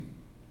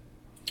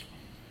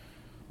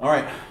All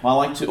right, well,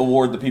 I like to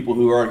award the people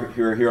who are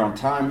here on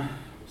time,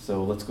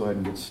 so let's go ahead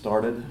and get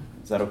started.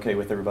 Is that okay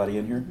with everybody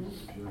in here?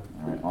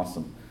 All right,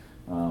 awesome.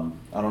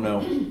 I don't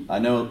know, I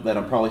know that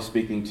I'm probably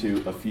speaking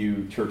to a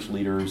few church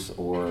leaders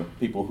or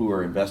people who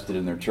are invested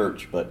in their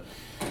church, but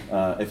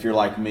if you're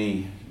like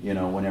me, you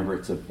know, whenever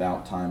it's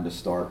about time to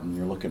start and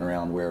you're looking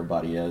around where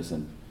everybody is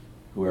and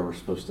whoever's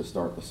supposed to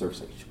start the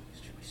service, like, should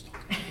we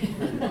start?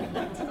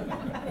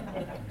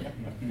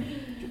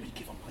 Should we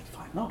give them like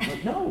 5? No,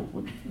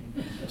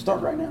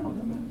 start right now.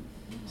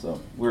 So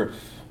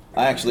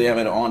I actually am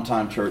at an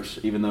on-time church,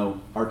 even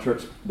though our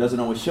church doesn't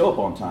always show up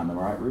on time. Am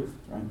I right, Ruth?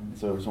 Right?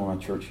 So it's one of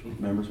my church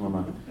members, one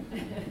of my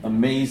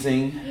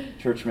amazing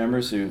church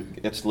members who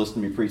gets to listen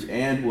to me preach,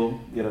 and will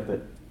get up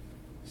at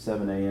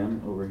 7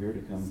 a.m. over here to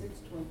come.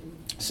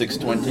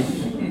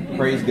 6:20.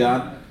 Praise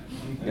God.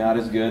 God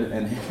is good,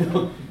 and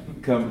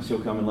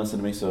she'll come and listen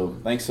to me. So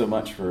thanks so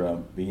much for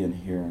being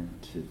here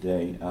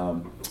today.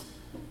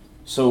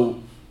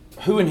 So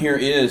who in here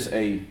is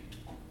a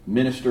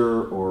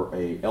minister or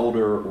a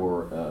elder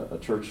or a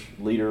church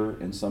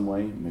leader in some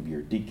way? Maybe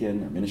you're a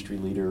deacon or ministry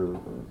leader, or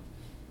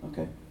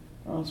okay.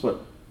 Well,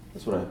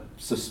 that's what I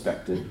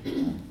suspected.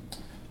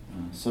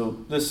 So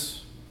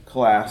this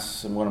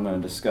class and what I'm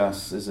going to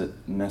discuss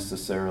isn't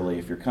necessarily,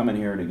 if you're coming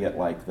here to get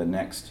like the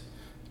next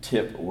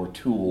tip or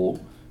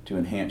tool to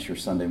enhance your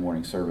Sunday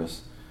morning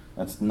service,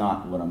 that's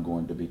not what I'm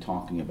going to be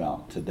talking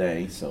about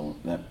today. So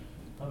that.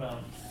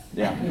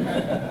 Yeah.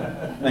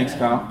 Thanks,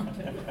 Kyle.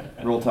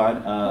 Roll Tide.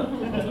 I'm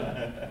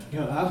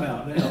out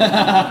now.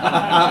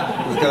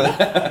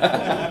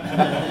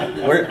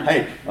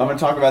 Hey, I'm going to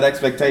talk about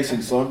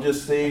expectations, so I'm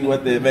just seeing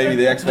what maybe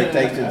the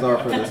expectations are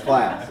for this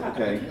class.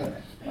 Okay.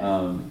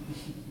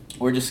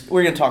 We're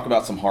going to talk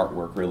about some heart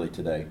work really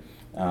today,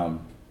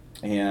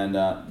 and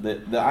the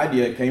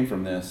idea came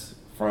from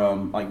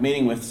like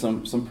meeting with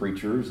some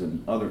preachers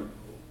and other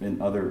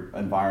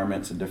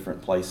environments and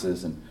different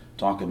places and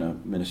talking to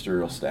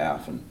ministerial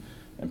staff and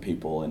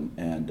people,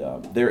 and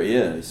there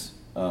is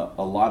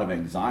a lot of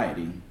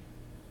anxiety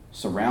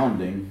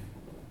surrounding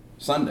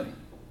Sunday.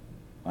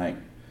 Like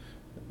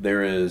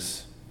there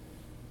is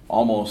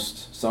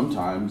almost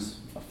sometimes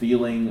a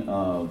feeling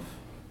of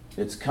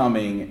it's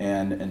coming,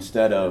 and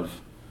instead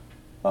of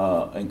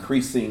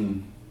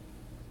increasing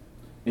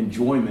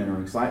enjoyment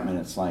or excitement,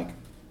 it's like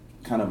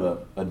kind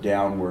of a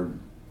downward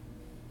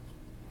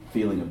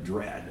feeling of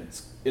dread.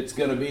 It's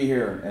going to be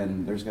here,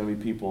 and there's going to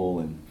be people,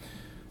 and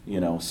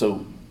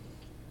so,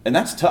 and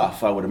that's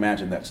tough. I would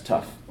imagine that's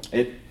tough.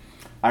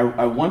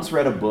 I once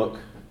read a book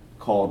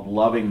called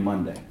Loving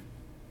Monday,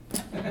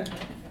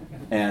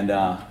 and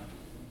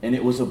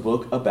it was a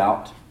book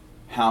about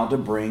how to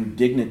bring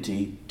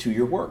dignity to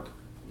your work,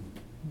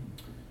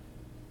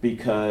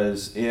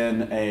 because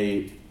in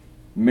a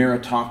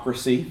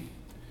meritocracy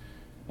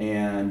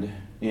and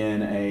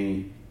in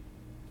a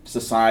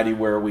society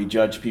where we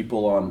judge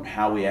people on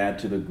how we add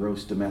to the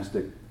gross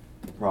domestic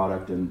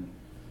product, and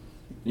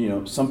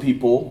some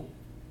people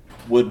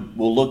will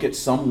look at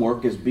some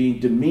work as being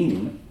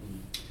demeaning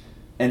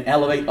and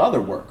elevate other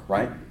work,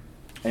 right?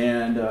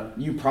 And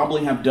you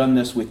probably have done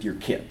this with your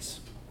kids,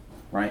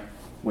 right?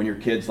 When your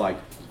kid's like,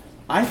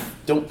 I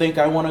don't think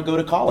I want to go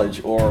to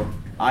college, or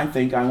I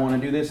think I want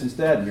to do this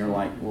instead, and you're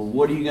like, well,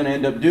 what are you going to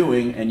end up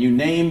doing? And you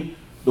name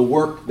the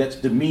work that's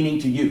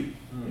demeaning to you.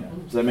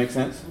 Does that make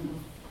sense?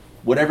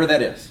 Whatever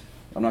that is.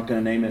 I'm not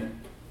going to name it,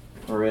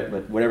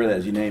 but whatever that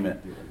is, you name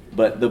it.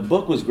 But the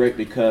book was great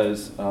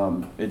because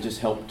it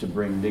just helped to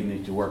bring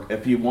dignity to work.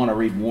 If you want to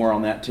read more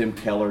on that, Tim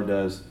Keller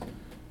does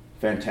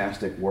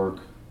fantastic work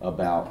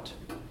about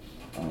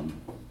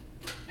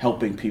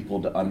helping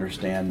people to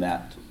understand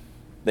that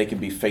they can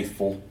be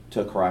faithful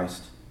to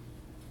Christ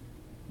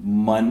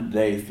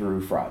Monday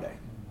through Friday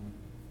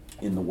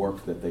in the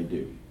work that they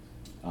do.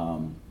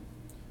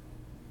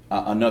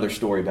 Another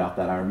story about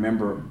that, I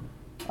remember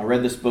I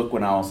read this book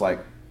when I was like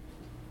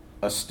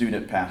a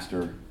student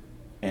pastor,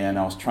 and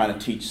I was trying to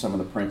teach some of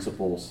the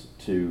principles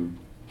to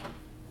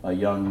a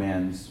young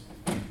man's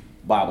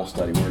Bible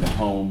study. We were in a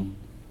home,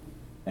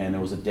 and there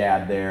was a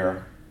dad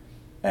there,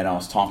 and I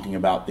was talking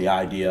about the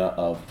idea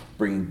of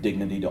bringing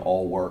dignity to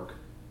all work,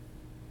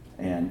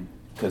 and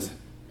because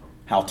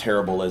how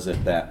terrible is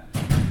it that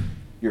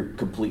you're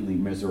completely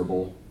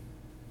miserable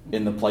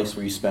in the place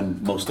where you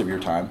spend most of your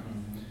time.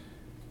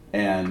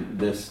 And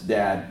this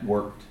dad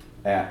worked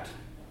at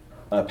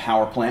a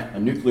power plant, a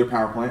nuclear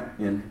power plant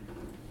in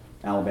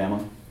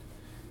Alabama.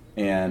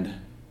 And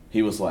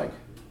he was like,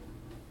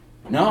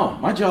 no,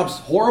 my job's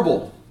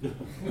horrible.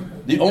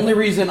 The only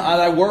reason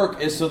I work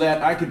is so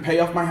that I can pay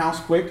off my house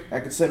quick, I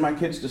could send my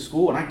kids to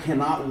school, and I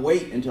cannot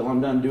wait until I'm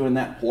done doing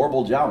that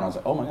horrible job. And I was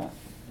like, oh my God.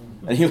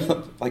 And he was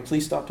like,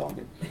 please stop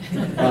talking.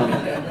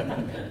 No,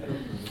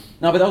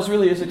 but that was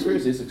really his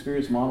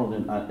experience modeled,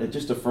 and it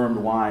just affirmed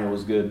why it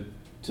was good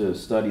to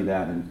study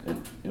that,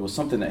 and it was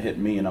something that hit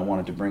me, and I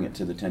wanted to bring it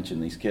to the attention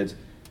of these kids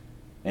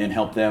and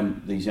help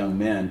them, these young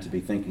men, to be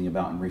thinking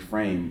about and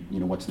reframe,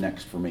 what's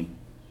next for me?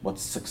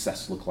 What's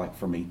success look like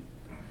for me?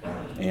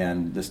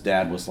 And this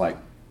dad was like,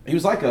 he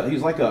was like a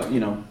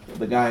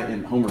the guy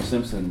in Homer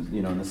Simpson,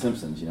 in The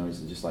Simpsons.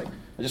 He's just like,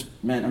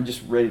 I'm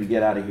just ready to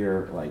get out of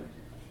here. Like,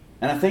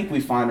 and I think we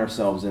find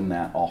ourselves in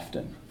that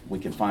often. We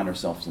can find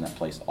ourselves in that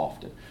place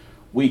often.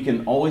 We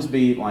can always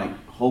be like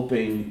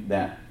hoping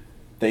that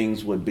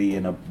things would be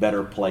in a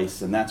better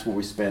place, and that's where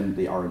we spend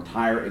our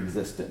entire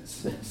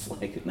existence. It's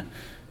like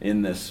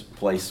in this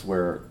place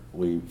where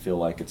we feel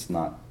like it's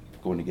not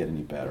going to get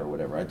any better or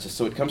whatever.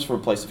 So it comes from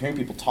a place of hearing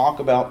people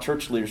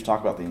church leaders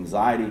talk about the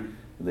anxiety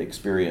they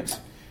experience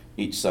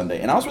each Sunday.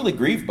 And I was really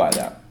grieved by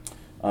that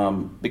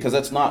because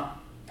that's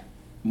not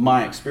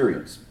my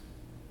experience,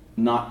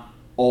 not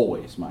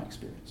always my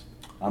experience.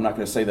 I'm not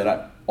going to say that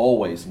I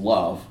always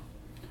love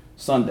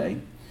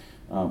Sunday,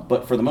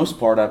 but for the most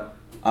part,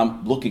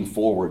 I'm looking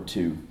forward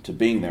to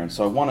being there. And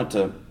so I wanted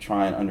to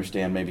try and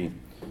understand maybe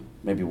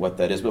what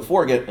that is.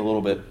 Before I get a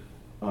little bit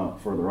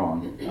further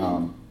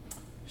on,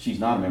 she's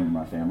not a member of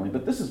my family,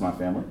 but this is my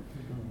family.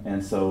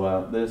 And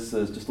so this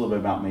is just a little bit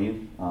about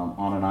me.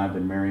 Anna and I have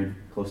been married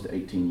close to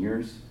 18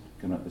 years,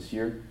 coming up this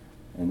year.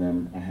 And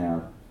then I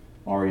have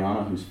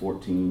Ariana, who's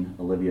 14,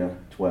 Olivia,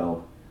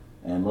 12,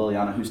 and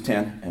Liliana, who's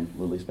 10, and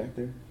Lily's back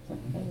there.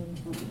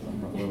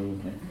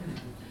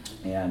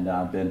 And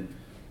I've been,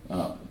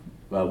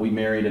 we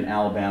married in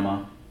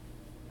Alabama,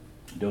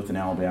 Dothan,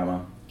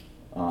 Alabama.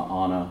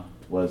 Anna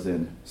was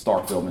in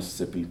Starkville,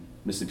 Mississippi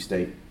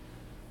State.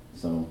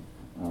 So,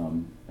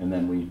 and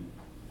then we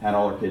had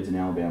all our kids in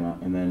Alabama,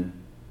 and then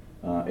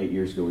 8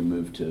 years ago we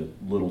moved to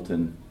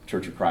Littleton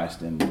Church of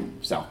Christ in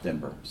South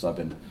Denver. So I've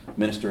been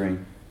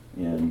ministering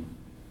in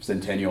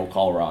Centennial,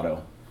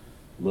 Colorado,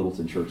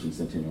 Littleton Church in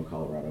Centennial,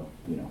 Colorado.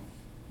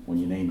 When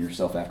you name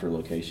yourself after a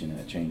location and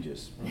it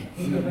changes.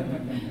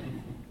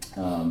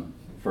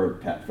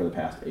 For the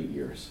past 8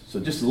 years. So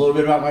just a little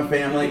bit about my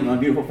family, my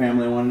beautiful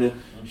family. I wanted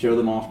to show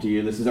them off to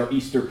you. This is our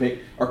Easter pick,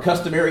 our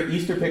customary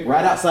Easter pick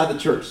right outside the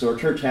church. So our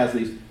church has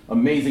these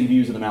amazing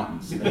views of the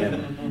mountains.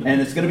 And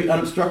it's going to be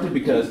unobstructed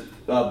because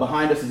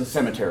behind us is a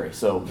cemetery.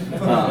 So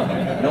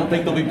I don't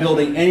think they'll be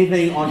building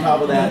anything on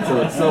top of that.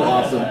 So it's so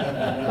awesome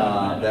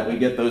that we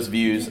get those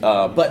views.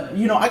 But,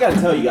 I got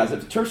to tell you guys,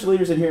 if the church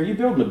leaders in here, you're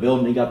building a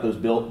building, you got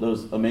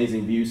those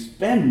amazing views,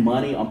 spend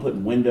money on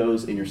putting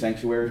windows in your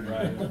sanctuary.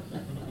 Right.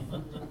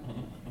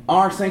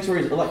 Our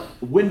sanctuaries are like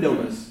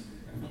windowless,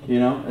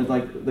 It's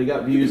like they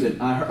got views,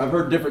 and I've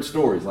heard different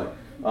stories. Like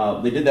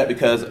they did that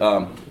because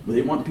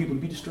they want people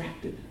to be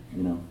distracted,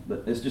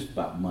 But it's just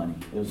about money.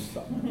 It was just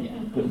about money. Yeah.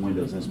 Putting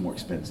windows in is more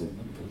expensive.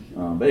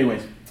 But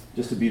anyways,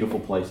 just a beautiful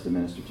place to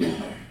minister to.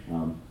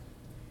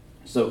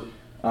 So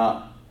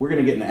we're going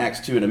to get into Acts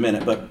 2 in a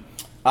minute, but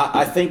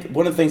I think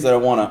one of the things that I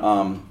want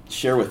to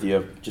share with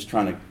you, just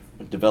trying to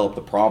develop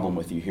the problem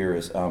with you here,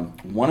 is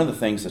one of the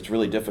things that's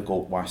really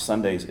difficult, why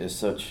Sundays is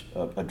such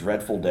a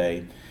dreadful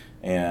day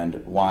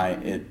and why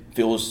it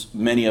fills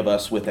many of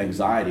us with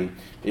anxiety,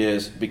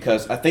 is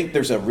because I think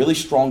there's a really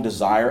strong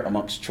desire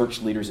amongst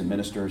church leaders and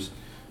ministers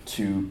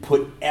to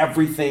put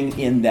everything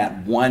in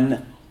that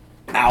 1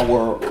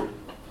 hour,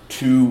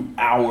 2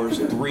 hours,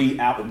 3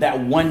 hours,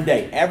 that one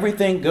day.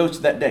 Everything goes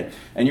to that day.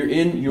 And you're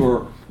in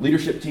your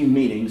leadership team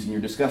meetings and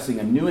you're discussing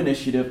a new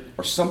initiative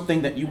or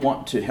something that you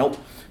want to help,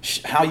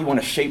 how you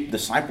want to shape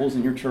disciples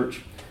in your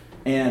church.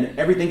 And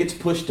everything gets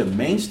pushed to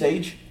main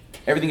stage.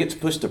 Everything gets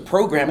pushed to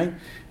programming.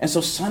 And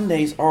so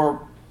Sundays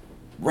are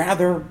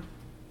rather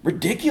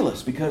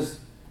ridiculous because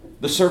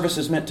the service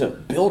is meant to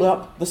build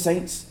up the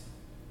saints.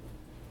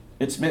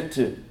 It's meant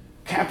to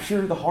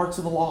capture the hearts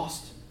of the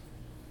lost.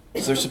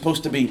 So there's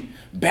supposed to be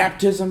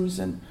baptisms,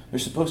 and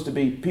there's supposed to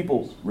be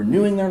people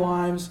renewing their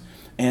lives.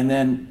 And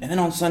then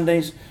on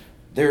Sundays,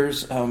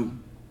 there's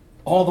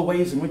all the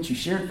ways in which you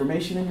share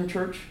information in your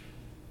church.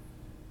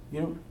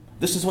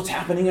 This is what's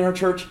happening in our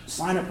church.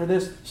 Sign up for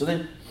this. So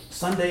then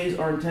Sundays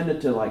are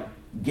intended to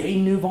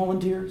gain new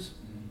volunteers,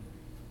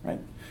 right?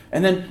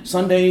 And then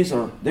Sundays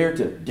are there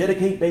to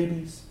dedicate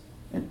babies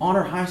and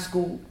honor high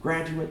school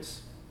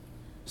graduates.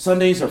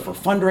 Sundays are for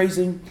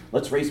fundraising.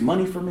 Let's raise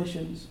money for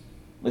missions.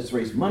 Let's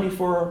raise money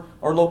for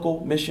our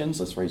local missions.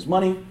 Let's raise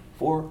money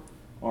for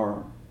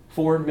our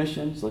foreign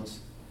missions.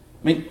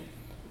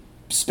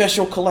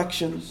 Special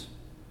collections.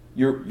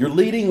 You're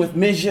leading with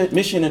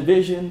mission and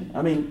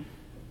vision.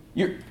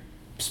 Your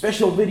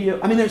special video.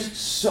 There's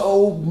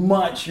so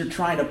much you're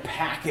trying to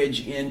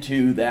package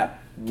into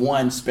that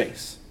one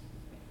space.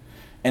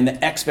 And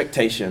the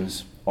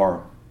expectations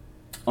are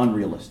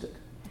unrealistic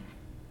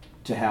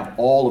to have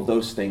all of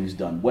those things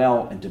done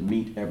well and to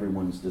meet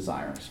everyone's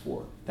desires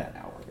for that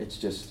hour.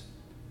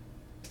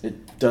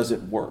 It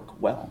doesn't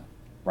work well,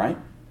 right?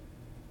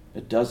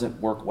 It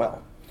doesn't work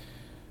well.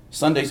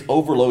 Sunday's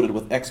overloaded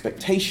with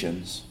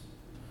expectations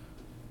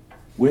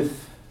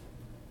with,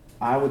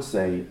 I would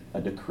say,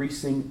 a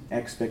decreasing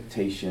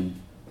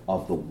expectation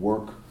of the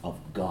work of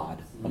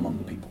God among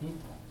the people.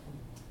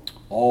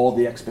 All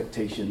the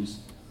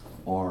expectations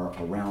are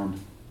around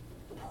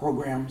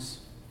programs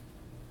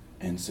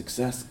and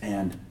success,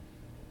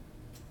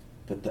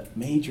 but the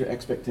major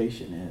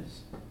expectation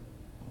is,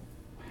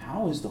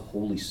 how is the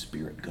Holy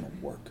Spirit going to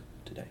work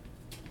today?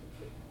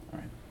 All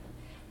right.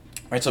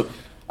 right, so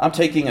I'm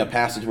taking a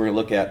passage. We're going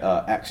to look at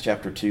Acts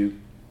chapter 2,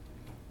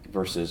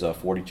 verses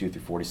 42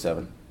 through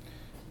 47.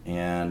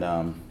 And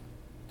I'm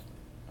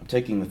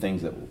taking the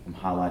things that I'm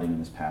highlighting in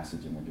this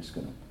passage, and we're just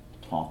going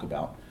to talk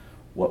about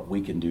what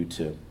we can do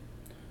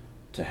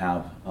to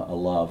have a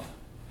love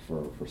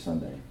for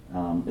Sunday.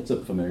 It's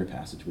a familiar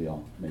passage. We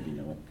all maybe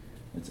know it.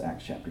 It's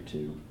Acts chapter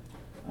 2.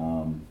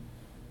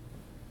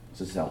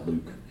 This is how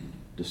Luke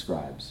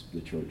describes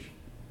the church.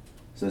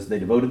 It says, they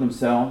devoted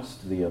themselves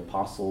to the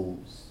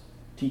apostles'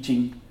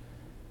 teaching,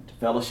 to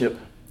fellowship,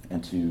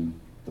 and to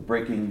the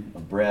breaking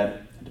of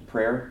bread, and to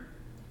prayer.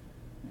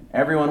 And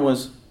everyone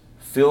was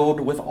filled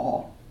with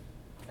awe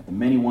at the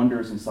many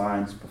wonders and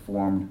signs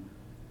performed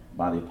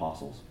by the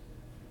apostles.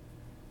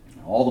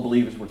 And all the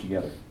believers were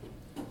together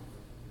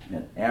and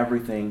had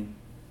everything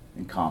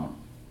in common.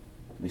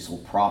 They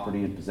sold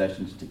property and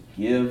possessions to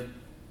give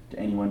to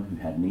anyone who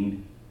had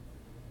need.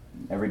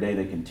 And every day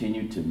they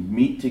continued to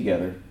meet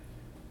together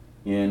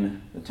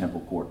in the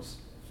temple courts.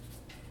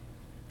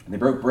 And they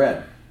broke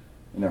bread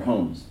in their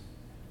homes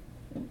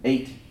and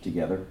ate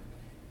together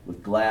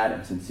with glad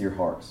and sincere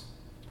hearts,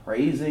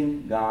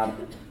 praising God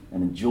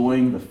and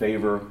enjoying the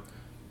favor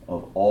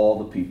of all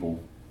the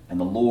people. And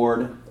the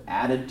Lord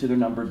added to their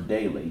number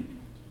daily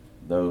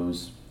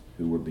those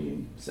who were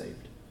being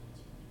saved.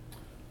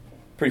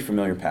 Pretty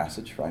familiar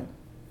passage, right?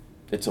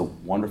 It's a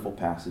wonderful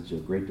passage, a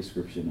great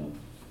description of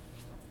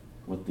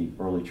what the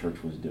early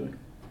church was doing.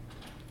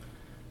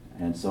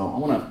 And so I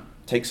want to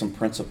take some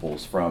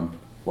principles from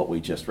what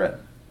we just read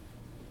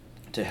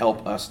to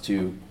help us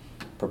to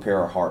prepare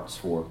our hearts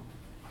for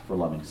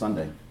loving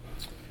Sunday.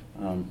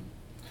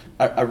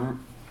 I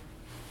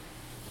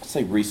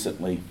say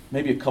recently,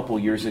 maybe a couple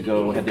years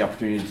ago, I had the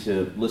opportunity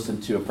to listen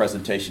to a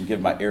presentation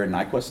given by Aaron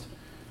Nyquist.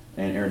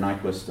 And Aaron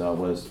Nyquist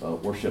was a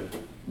worship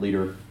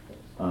leader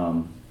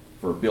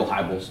for Bill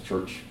Hybels'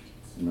 church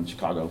in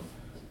Chicago.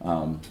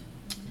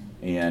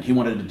 And he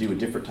wanted to do a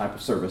different type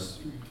of service.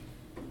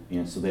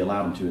 And so they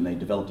allowed him to, and they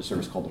developed a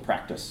service called The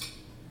Practice.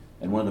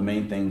 And one of the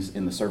main things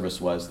in the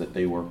service was that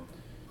they were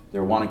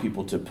wanting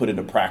people to put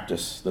into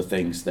practice the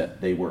things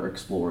that they were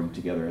exploring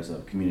together as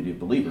a community of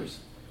believers.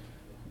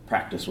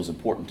 Practice was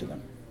important to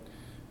them.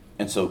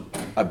 And so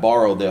I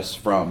borrow this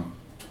from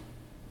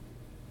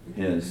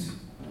his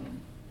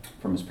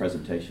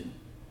presentation.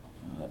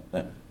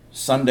 That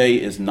Sunday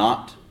is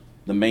not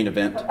the main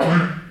event.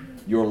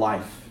 Your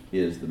life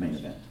is the main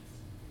event.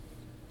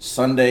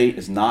 Sunday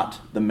is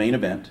not the main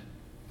event.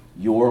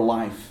 Your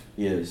life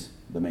is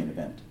the main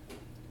event.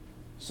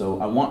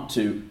 So I want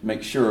to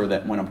make sure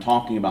that when I'm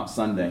talking about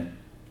Sunday,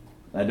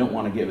 I don't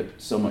want to give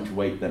it so much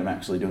weight that I'm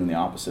actually doing the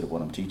opposite of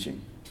what I'm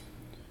teaching.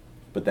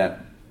 But that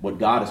what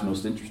God is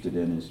most interested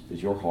in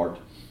is your heart,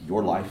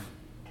 your life.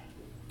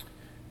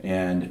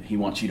 And he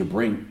wants you to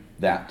bring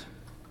that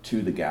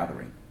to the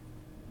gathering.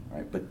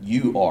 Right? But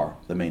you are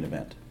the main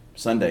event.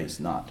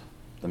 Sunday's not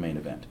the main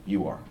event.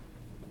 You are.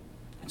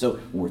 So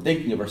when we're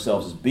thinking of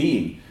ourselves as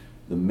being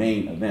the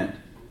main event,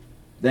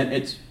 then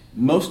it's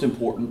most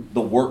important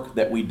the work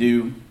that we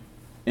do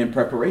in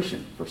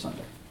preparation for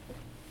Sunday.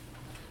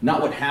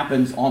 Not what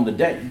happens on the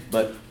day,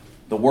 but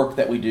the work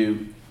that we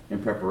do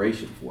in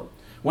preparation for it.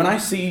 When I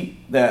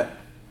see that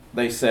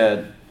they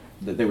said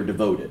that they were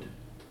devoted,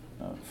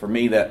 for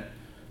me that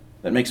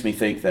makes me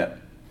think that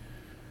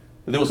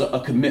there was a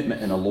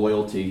commitment and a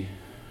loyalty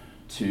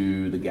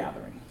to the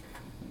gathering.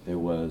 There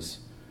was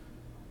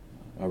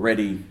a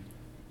ready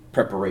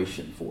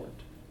preparation for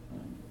it,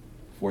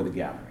 for the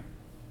gathering.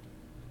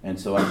 And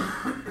so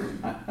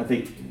I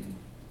think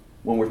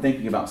when we're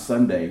thinking about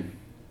Sunday,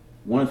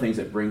 one of the things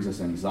that brings us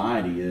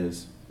anxiety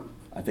is,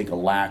 I think, a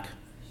lack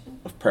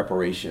of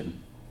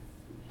preparation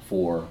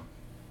for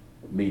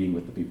meeting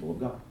with the people of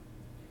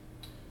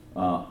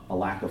God. A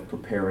lack of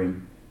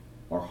preparing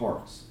our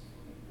hearts.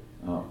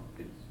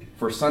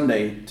 For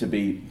Sunday to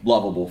be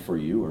lovable for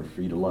you, or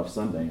for you to love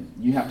Sunday,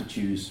 you have to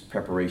choose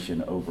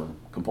preparation over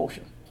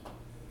compulsion.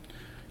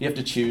 You have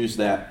to choose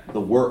that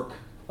the work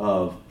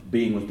of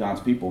being with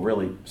God's people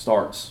really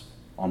starts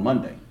on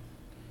Monday.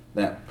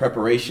 That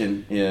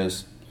preparation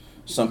is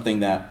something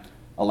that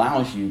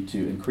allows you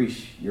to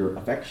increase your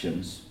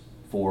affections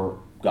for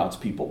God's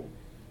people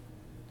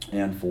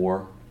and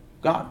for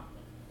God.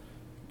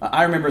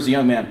 I remember as a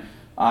young man,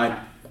 I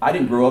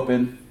didn't grow up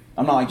in,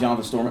 I'm not like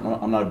Jonathan Storm,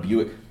 I'm not a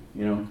Buick,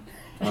 you know.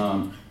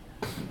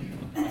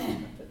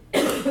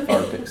 If I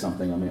were to pick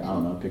something, I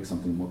don't know, pick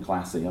something more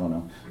classy, I don't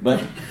know.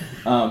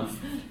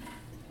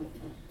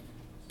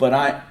 But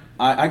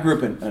I grew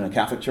up in a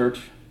Catholic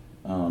church,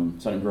 so I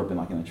didn't grow up in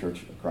the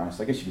Church of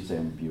Christ. I guess you could say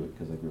I'm a Buick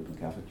because I grew up in a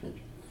Catholic church.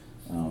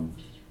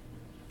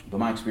 But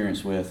my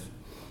experience with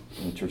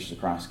the Church of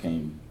Christ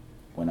came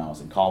when I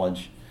was in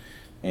college,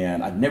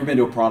 and I'd never been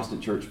to a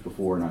Protestant church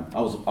before, and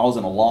I was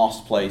in a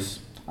lost place.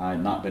 I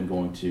had not been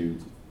going to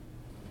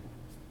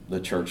the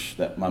church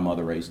that my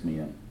mother raised me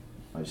in.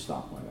 I just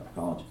stopped when I got to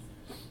college,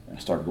 and I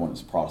started going to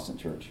this Protestant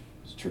church.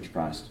 It was Church of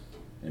Christ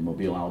in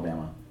Mobile,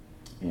 Alabama,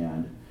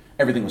 and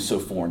everything was so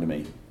foreign to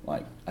me.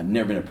 Like, I'd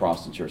never been to a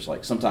Protestant church.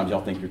 Like, sometimes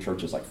y'all think your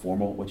church is like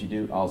formal, what you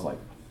do. I was like,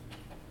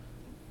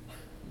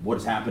 what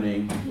is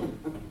happening?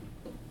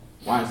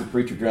 Why is the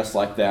preacher dressed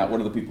like that?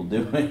 What are the people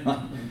doing?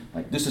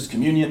 Like, this is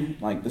communion?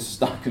 Like, this is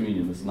not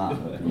communion. This is not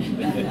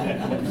communion.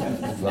 I don't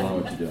know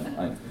what you're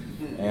doing.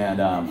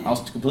 I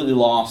was completely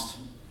lost.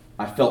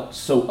 I felt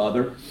so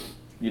other,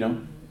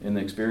 in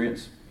the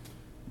experience.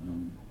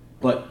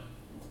 But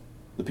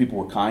the people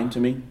were kind to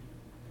me.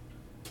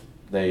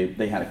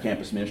 They had a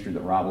campus ministry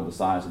that rivaled the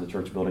size of the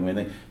church building. I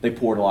mean, they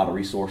poured a lot of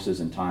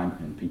resources and time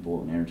and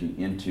people and energy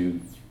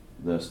into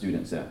the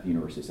students at the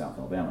University of South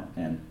Alabama,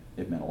 and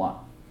it meant a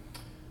lot.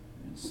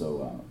 And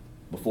so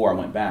before I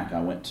went back,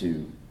 I've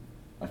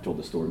told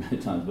this story many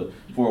times, but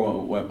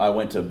before I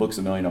went to Books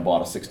A Million, I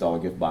bought a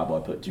 $6 gift Bible. I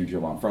put to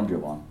Jovan, from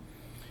Jovan.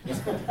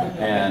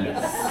 And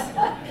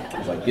it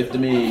was like, gift to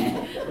me.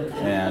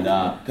 And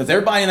because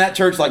everybody in that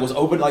church was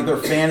open, they're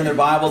fanning their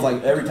Bibles.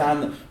 Like every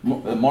time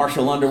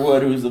Marshall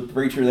Underwood, who's the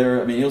preacher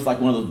there, I mean, it was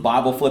like one of those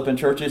Bible flipping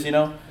churches,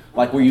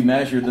 like where you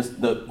measure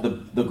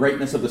the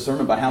greatness of the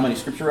sermon by how many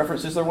scripture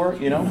references there were,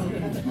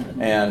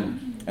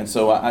 And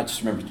so I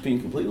just remember being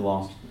completely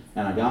lost.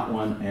 And I got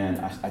one, and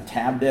I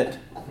tabbed it,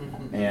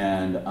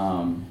 and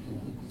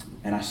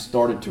I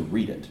started to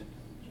read it.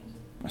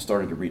 I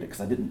started to read it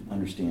because I didn't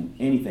understand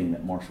anything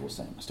that Marshall was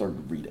saying. I started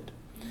to read it.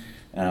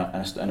 And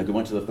I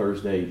went to the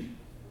Thursday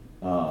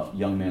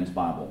Young Men's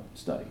Bible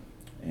study,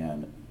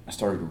 and I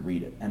started to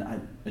read it. And I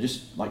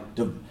just,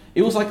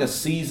 it was like a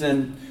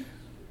season.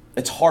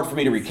 It's hard for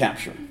me to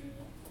recapture.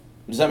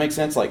 Does that make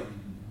sense? You're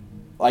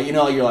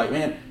like,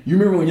 man, you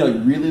remember when you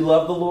really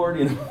loved the Lord?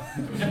 You're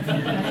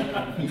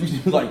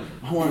like,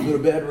 I want to go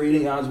to bed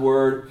reading God's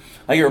Word.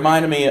 It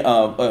reminded me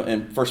of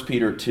in 1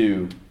 Peter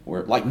 2,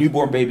 where like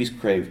newborn babies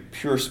crave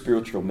pure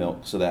spiritual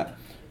milk, so that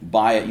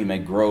by it you may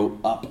grow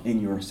up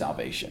in your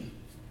salvation.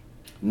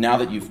 Now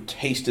that you've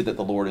tasted that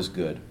the Lord is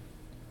good.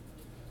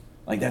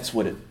 That's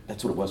what it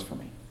was for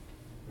me.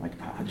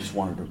 I just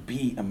wanted to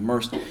be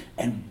immersed.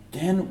 And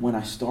then when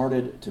I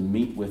started to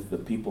meet with the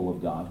people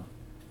of God,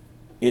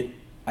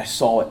 I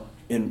saw it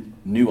in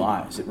new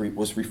eyes. It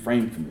was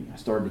reframed for me. I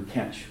started to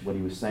catch what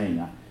he was saying.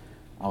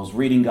 I was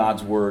reading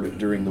God's Word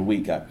during the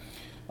week.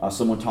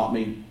 Someone taught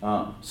me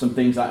some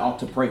things I ought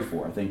to pray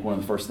for. I think one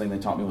of the first things they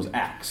taught me was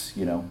Acts,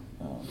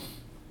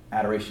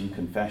 adoration,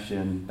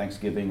 confession,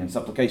 thanksgiving, and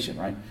supplication,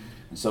 right?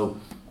 And so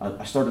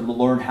I started to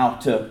learn how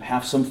to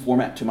have some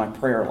format to my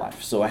prayer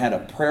life. So I had a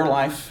prayer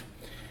life,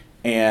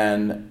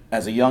 and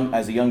as a young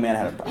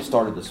man, I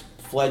started this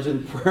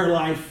fledgling prayer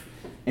life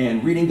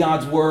and reading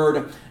God's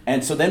Word.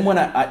 And so then when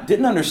I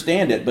didn't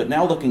understand it, but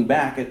now looking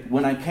back,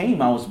 when I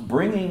came, I was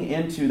bringing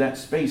into that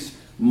space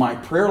my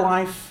prayer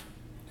life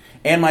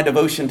and my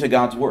devotion to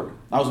God's Word.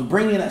 I was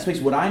bringing in that space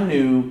what I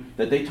knew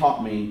that they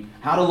taught me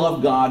how to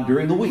love God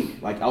during the week.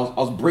 I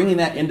was bringing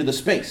that into the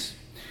space.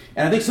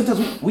 And I think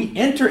sometimes we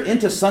enter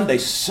into Sunday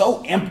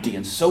so empty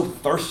and so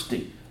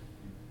thirsty.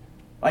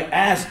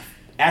 As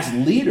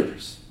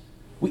leaders,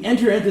 we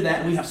enter into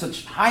that and we have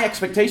such high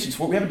expectations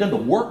for it. We haven't done the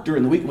work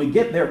during the week, and we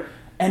get there,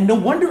 and no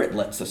wonder it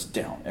lets us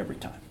down every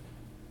time.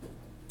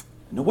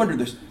 No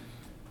wonder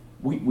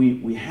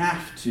we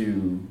have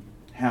to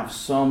have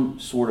some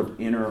sort of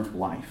inner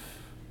life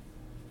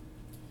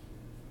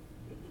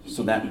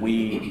so that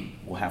we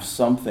will have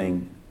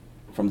something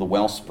from the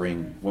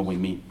wellspring when we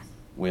meet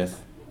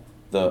with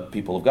the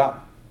people of God.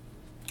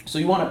 So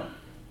you want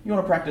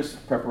to practice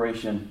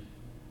preparation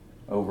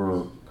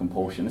over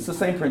compulsion. It's the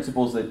same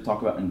principles they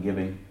talk about in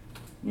giving.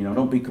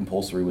 Don't be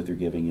compulsory with your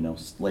giving.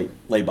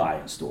 Lay by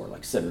and store.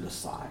 Set it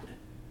aside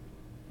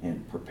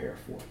and prepare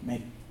for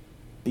it.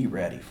 Be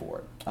ready for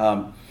it.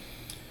 And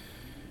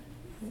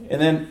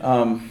then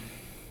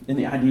in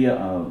the idea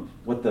of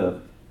what the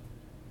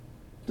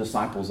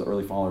disciples, the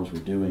early followers, were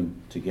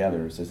doing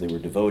together, it says they were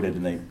devoted,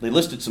 and they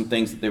listed some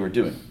things that they were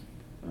doing.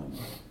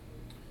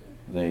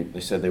 They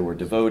said they were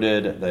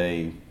devoted.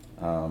 The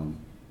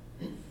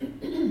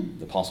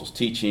apostles'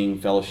 teaching,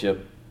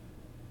 fellowship,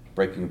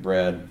 breaking of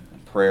bread,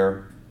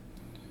 prayer.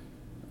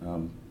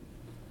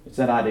 It's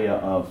that idea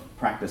of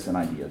practice and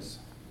ideas.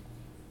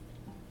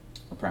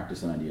 I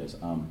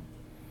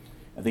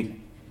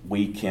think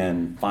we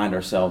can find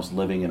ourselves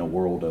living in a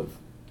world of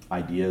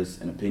ideas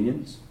and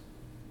opinions.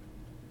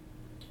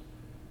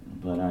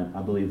 But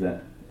I believe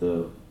that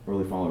the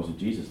early followers of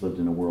Jesus lived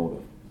in a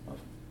world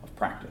of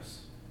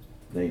practice.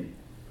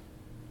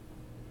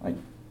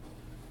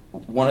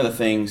 One of the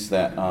things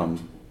that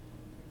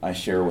I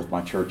share with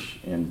my church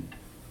in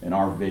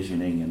our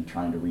visioning and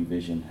trying to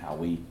revision how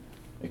we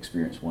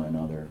experience one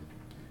another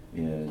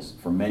is,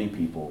 for many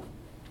people,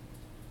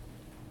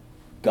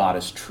 God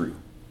is true.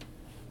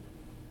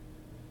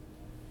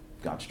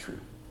 God's true.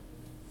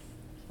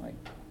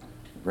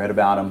 Read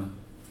about him,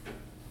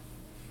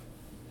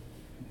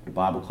 a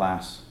Bible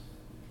class,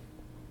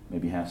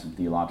 maybe have some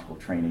theological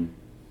training.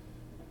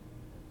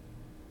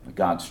 But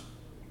God's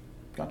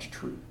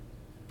true.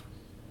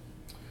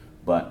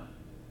 But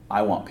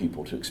I want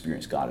people to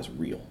experience God as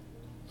real.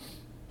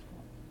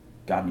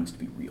 God needs to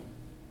be real.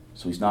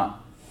 So he's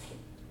not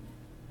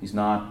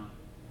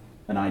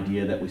an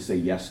idea that we say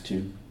yes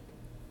to.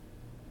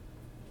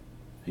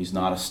 He's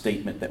not a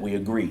statement that we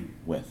agree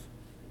with.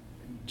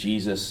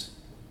 Jesus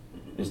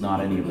is not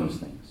any of those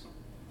things.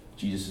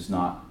 Jesus is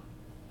not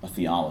a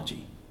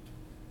theology.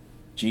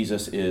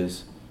 Jesus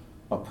is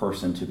a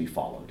person to be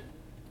followed.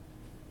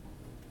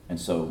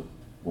 And so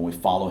when we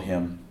follow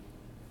him,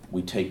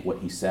 we take what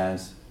he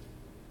says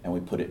and we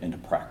put it into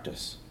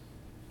practice.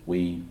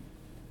 We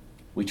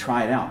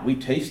try it out. We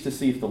taste to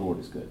see if the Lord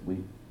is good. We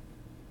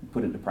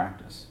put it into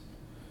practice.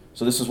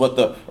 So this is what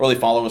the early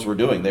followers were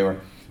doing. They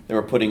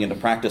were putting into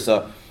practice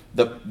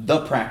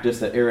the practice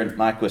that Aaron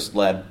Nyquist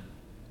led.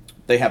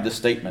 They have this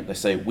statement. They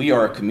say, we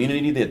are a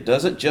community that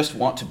doesn't just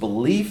want to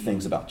believe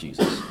things about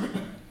Jesus.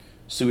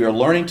 So we are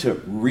learning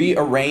to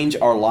rearrange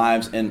our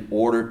lives in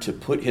order to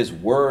put his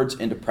words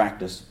into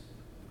practice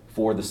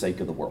for the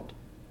sake of the world.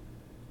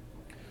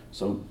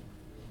 So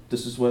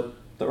this is what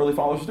the early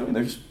followers are doing.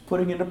 They're just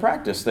putting into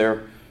practice.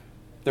 They're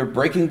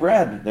breaking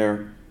bread.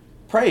 They're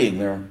praying.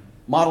 They're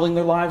modeling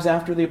their lives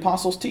after the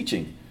apostles'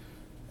 teaching.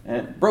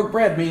 And broke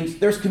bread means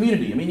there's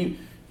community. I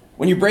mean,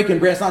 when you're breaking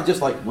bread, it's not just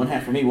like one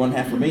half for me, one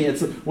half for me.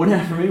 It's one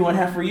half for me, one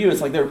half for you.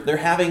 It's like they're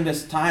having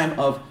this time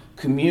of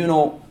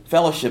communal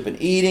fellowship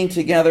and eating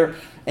together.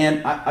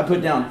 And I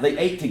put down, they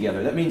ate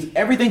together. That means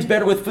everything's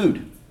better with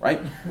food, right?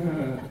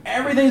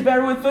 Everything's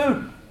better with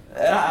food.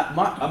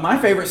 My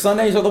favorite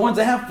Sundays are the ones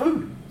that have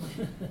food.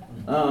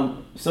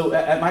 So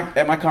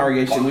at my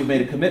congregation, we've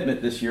made a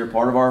commitment this year.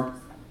 Part of our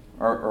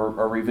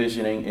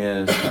revisioning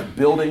is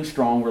building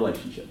strong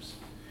relationships.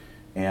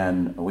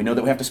 And we know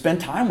that we have to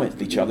spend time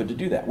with each other to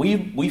do that.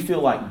 We feel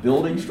like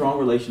building strong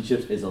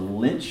relationships is a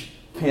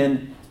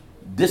linchpin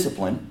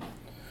discipline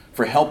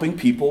for helping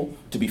people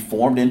to be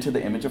formed into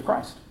the image of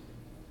Christ.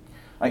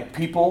 Like,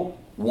 people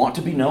want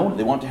to be known.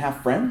 They want to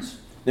have friends.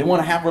 They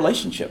want to have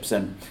relationships.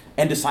 And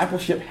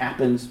discipleship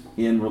happens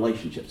in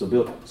relationships.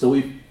 So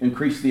we've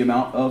increased the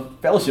amount of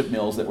fellowship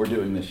meals that we're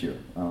doing this year.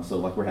 So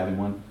like we're having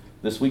one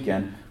this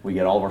weekend. We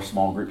get all of our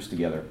small groups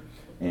together.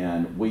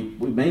 And we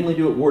mainly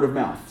do it word of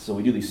mouth. So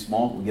we do we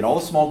get all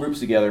the small groups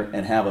together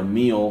and have a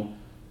meal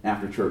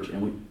after church.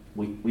 And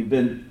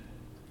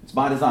it's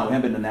by design. We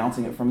haven't been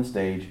announcing it from the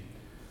stage.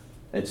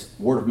 It's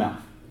word of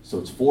mouth. So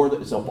it's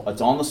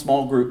on the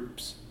small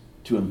groups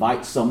to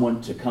invite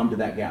someone to come to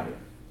that gathering.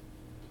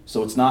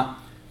 So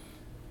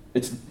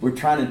we're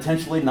trying to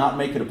intentionally not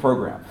make it a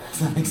program. Does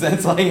that make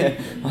sense?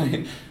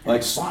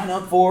 Like sign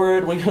up for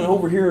it. We go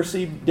over here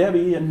see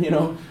Debbie and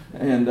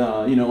and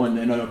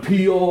an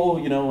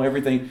appeal,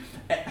 everything.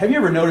 Have you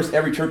ever noticed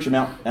every church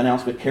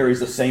announcement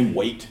carries the same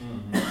weight?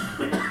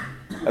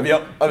 Have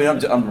you? I mean,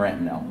 I'm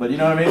ranting now, but you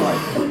know what I mean?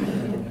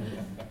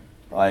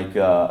 Like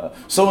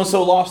so and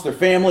so lost their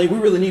family. We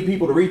really need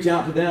people to reach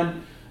out to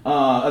them.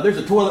 There's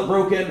a toilet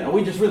broken.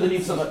 We just really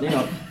need some.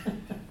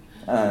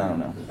 I don't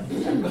know.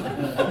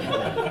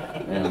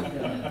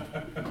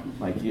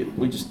 Like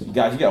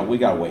we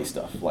gotta weigh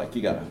stuff. Like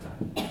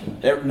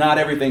not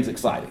everything's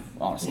exciting,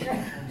 honestly.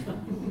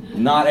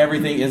 Not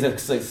everything is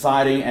as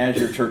exciting as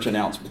your church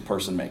announcement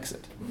person makes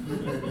it.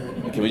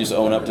 Can we just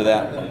own up to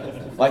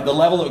that? Like the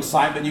level of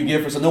excitement you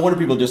give for something. No wonder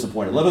people are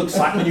disappointed. The level of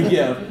excitement you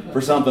give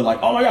for something like,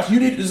 oh my gosh,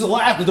 this is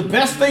the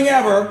best thing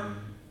ever.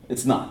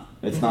 It's not.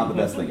 It's not the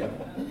best thing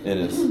ever. It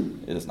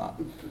is not.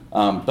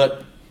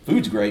 But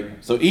food's great.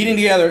 So eating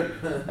together,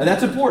 and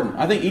that's important.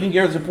 I think eating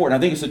together is important.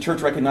 I think it's the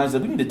church recognizes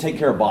that we need to take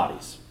care of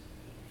bodies.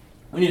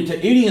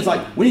 Eating is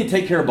like, we need to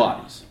take care of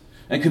bodies.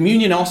 And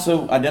communion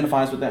also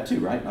identifies with that too,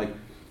 right?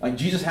 Like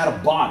Jesus had a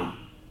body.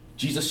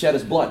 Jesus shed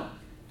his blood.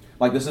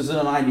 Like this isn't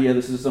an idea,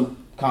 this is some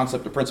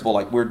concept or principle,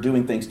 like we're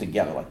doing things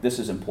together. Like this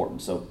is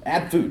important. So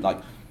add food.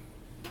 Like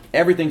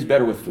everything's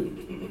better with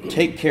food.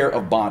 Take care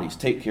of bodies.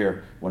 Take care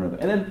of one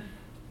another. And then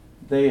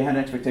they had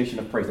an expectation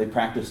of praise. They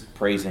practiced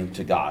praising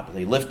to God.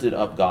 They lifted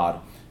up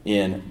God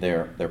in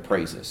their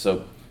praises.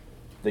 So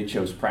they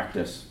chose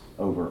practice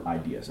over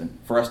ideas. And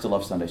for us to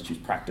love Sundays, choose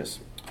practice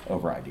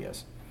over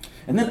ideas.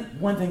 And then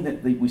one thing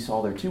that we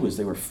saw there too is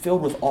they were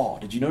filled with awe.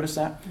 Did you notice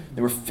that?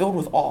 They were filled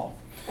with awe.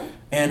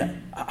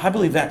 And I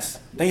believe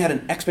they had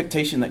an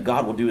expectation that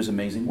God will do his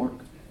amazing work.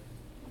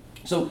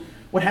 So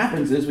what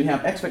happens is we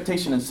have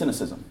expectation and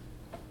cynicism.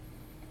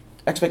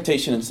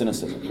 Expectation and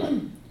cynicism.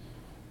 Right?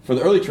 For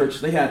the early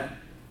church, they had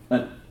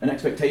an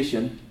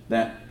expectation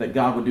that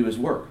God would do his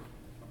work.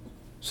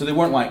 So they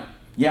weren't like,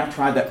 yeah, I've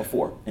tried that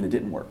before, and it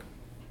didn't work.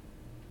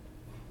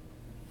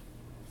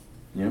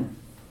 They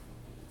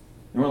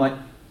weren't like,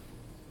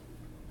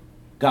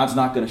 God's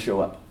not going to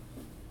show up.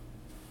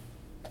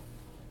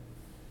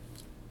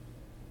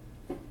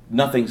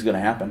 Nothing's going to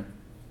happen.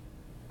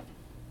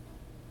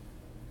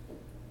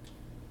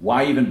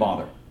 Why even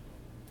bother?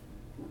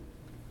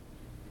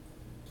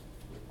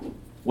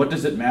 What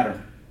does it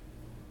matter?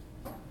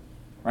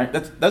 Right?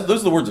 Those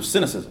are the words of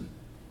cynicism.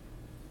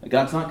 Like,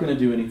 God's not going to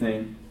do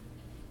anything.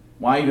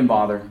 Why even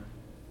bother?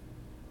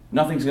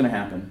 Nothing's going to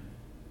happen.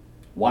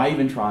 Why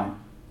even try?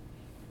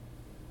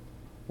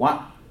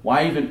 Why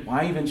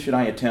even should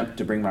I attempt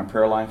to bring my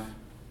prayer life,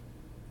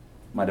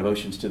 my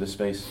devotions to this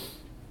space?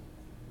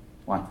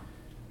 Why?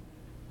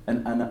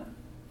 And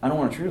I don't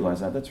want to trivialize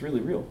that. That's really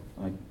real.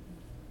 Like,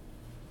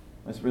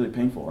 that's really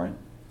painful, right?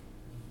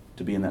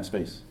 To be in that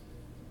space.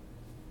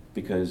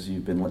 because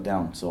you've been let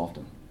down so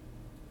often.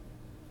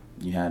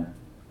 You had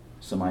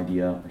some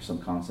idea or some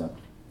concept,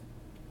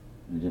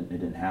 and it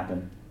didn't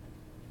happen,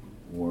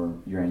 or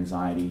your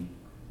anxiety,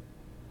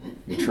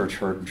 your church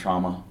hurt and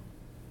trauma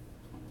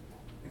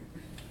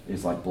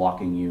is like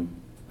blocking you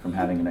from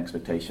having an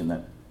expectation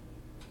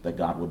that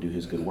God will do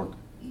his good work.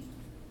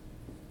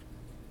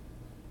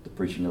 The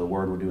preaching of the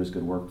word will do his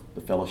good work.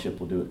 The fellowship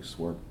will do its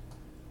work.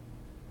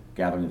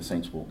 Gathering of the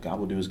saints God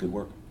will do his good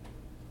work.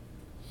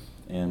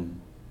 And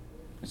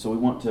so we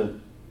want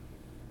to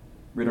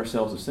rid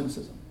ourselves of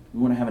cynicism. We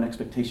want to have an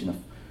expectation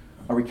of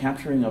a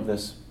recapturing of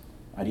this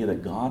idea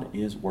that God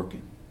is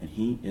working and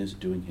he is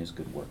doing his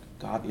good work.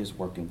 God is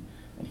working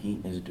and he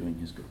is doing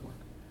his good work.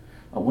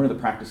 One of the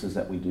practices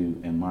that we do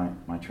in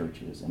my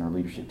church is, in our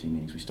leadership team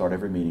meetings, we start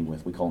every meeting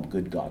with, we call them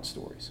good God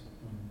stories.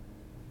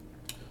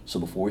 So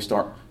before we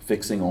start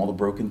fixing all the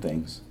broken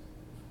things,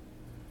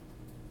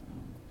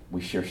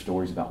 we share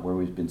stories about where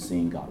we've been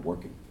seeing God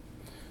working.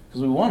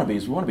 Because we want to be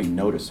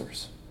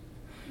noticers.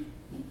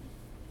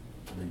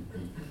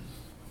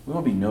 We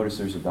want to be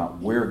noticers about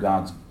where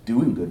God's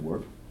doing good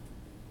work.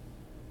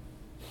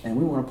 And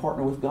we want to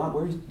partner with God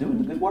where he's doing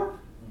the good work.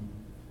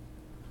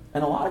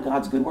 And a lot of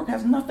God's good work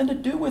has nothing to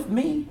do with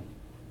me.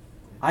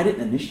 I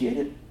didn't initiate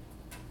it.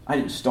 I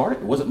didn't start it.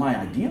 It wasn't my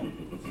idea.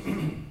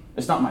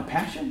 It's not my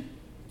passion.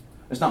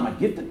 It's not my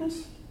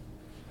giftedness.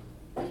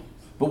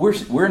 But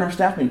we're in our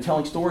staff meeting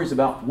telling stories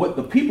about what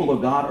the people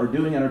of God are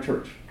doing at our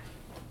church.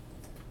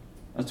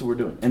 That's what we're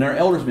doing. In our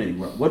elders meeting,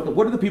 what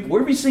are the people,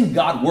 where have you seen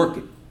God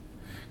working?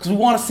 Because we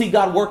want to see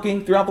God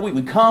working throughout the week.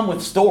 We come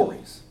with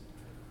stories.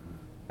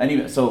 And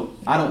even so,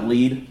 I don't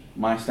lead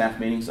my staff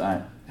meetings.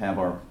 I have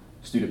our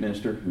student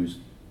minister who's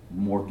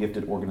more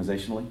gifted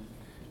organizationally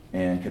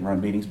and can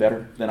run meetings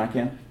better than I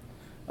can.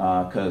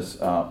 Because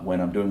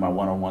when I'm doing my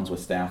one-on-ones with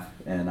staff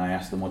and I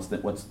ask them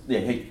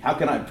hey, how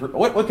can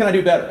what can I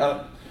do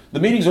better? The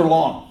meetings are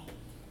long.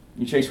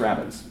 You chase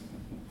rabbits.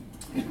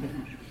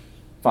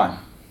 Fine.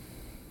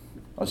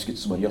 I'll just get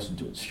somebody else to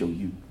do it, show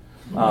you.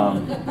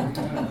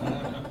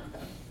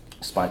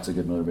 Spite's a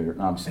good motivator.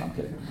 No, I'm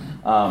kidding.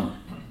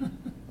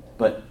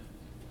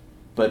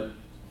 But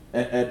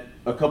at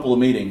a couple of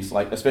meetings,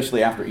 like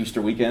especially after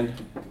Easter weekend,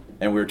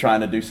 and we were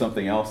trying to do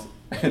something else,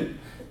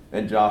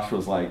 and Josh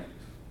was like,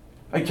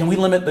 hey, can we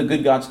limit the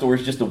good God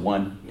stories just to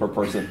one per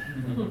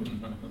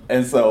person?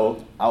 And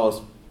so I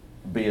was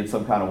being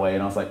some kind of way,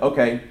 and I was like,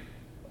 okay,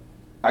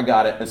 I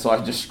got it. And so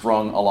I just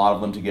strung a lot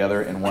of them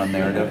together in one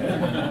narrative.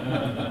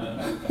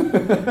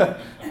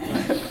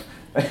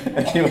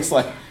 And he was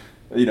like,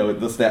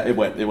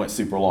 it went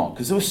super long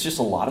because it was just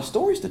a lot of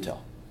stories to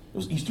tell. It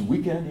was Easter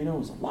weekend, it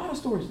was a lot of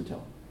stories to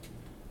tell.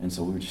 And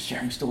so we were just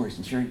sharing stories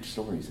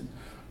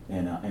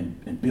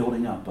and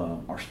building up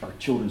our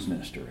children's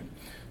ministry.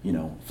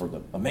 For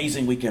the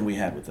amazing weekend we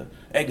had with the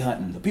egg hunt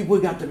and the people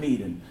we got to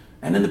meet and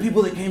then the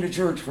people that came to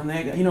church from the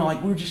egg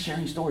hunt, we were just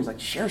sharing stories,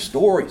 share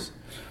stories.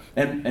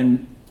 And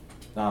in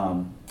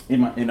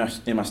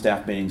my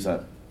staff meetings,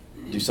 I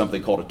do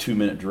something called a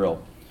 2-minute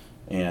drill.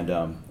 And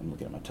I'm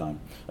looking at my time.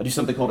 I do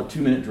something called a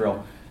 2-minute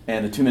drill.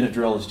 And the 2-minute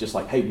drill is just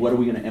like, hey, what are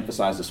we going to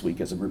emphasize this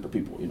week as a group of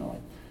people?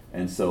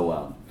 And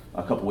so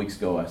a couple weeks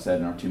ago, I said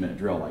in our 2-minute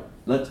drill,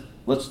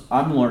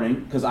 I'm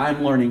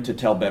learning to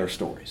tell better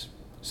stories.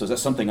 So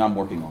that's something I'm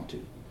working on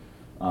too.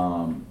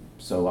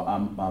 So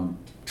I'm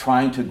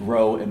trying to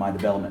grow in my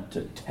development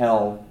to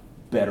tell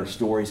better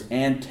stories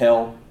and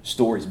tell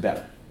stories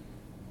better.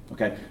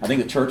 Okay? I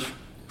think the church,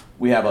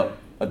 we have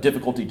a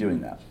difficulty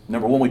doing that.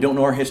 Number one, we don't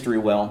know our history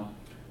well,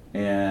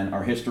 and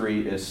our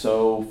history is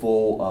so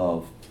full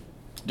of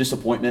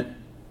disappointment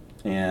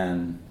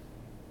and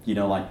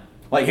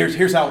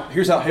here's how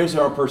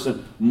a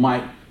person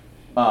might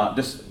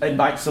just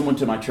invite someone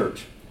to my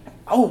church.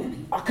 Oh,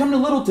 I'll come to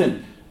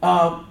Littleton.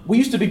 We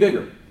used to be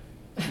bigger.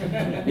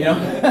 Y'all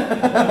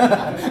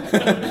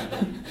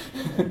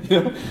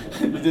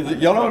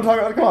know what I'm talking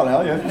about? Come on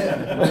now, yeah.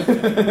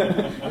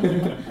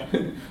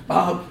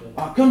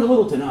 Come to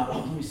Littleton.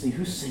 Let me see,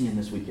 who's singing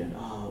this weekend?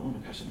 Oh my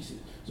gosh, let me see.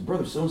 Is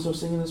Brother so-and-so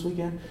singing this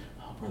weekend?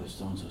 Oh, Brother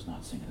so-and-so's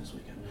not singing this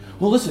weekend.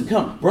 Well, listen,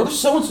 come. Brother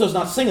so-and-so's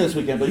not singing this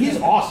weekend, but he's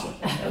awesome.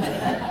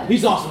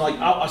 He's awesome.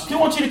 I still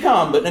want you to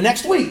come, but the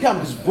next week, come,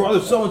 because Brother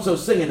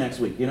so-and-so's singing next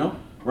week,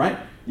 right?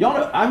 Y'all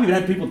know, I've even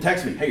had people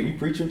text me, hey, are you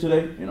preaching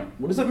today?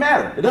 What does it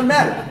matter? It doesn't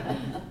matter.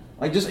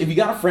 Just, if you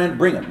got a friend,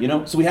 bring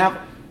them, So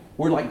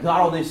we're got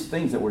all these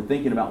things that we're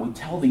thinking about. We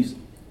tell these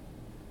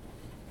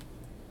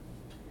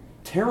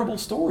terrible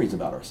stories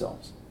about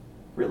ourselves.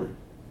 Really.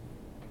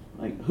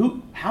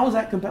 How is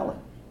that compelling?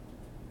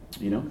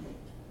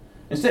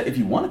 Instead, if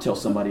you want to tell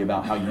somebody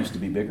about how you used to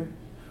be bigger,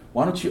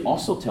 why don't you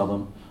also tell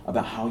them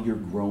about how you're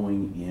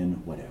growing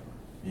in whatever,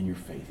 in your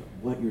faith, or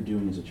what you're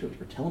doing as a church,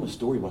 or tell them a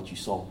story about what you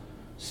saw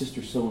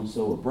sister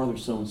so-and-so or brother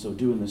so-and-so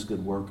doing this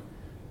good work.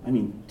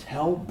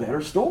 Tell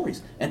better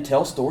stories and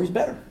tell stories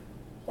better.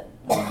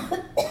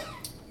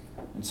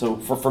 And so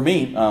for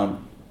me,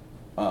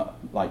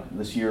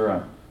 this year,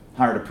 I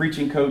hired a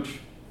preaching coach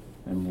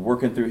and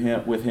working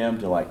with him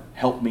to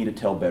help me to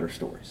tell better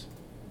stories.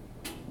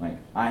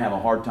 I have a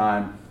hard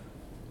time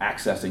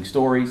accessing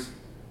stories,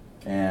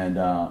 and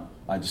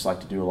I just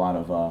like to do a lot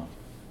of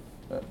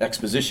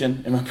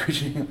exposition in my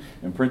preaching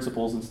and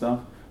principles and stuff.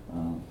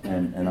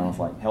 And I was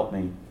like, help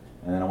me.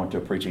 And then I went to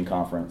a preaching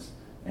conference,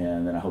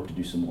 and then I hope to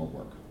do some more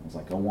work. I was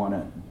like, I want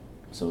to.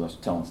 So I was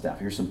telling staff,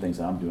 here's some things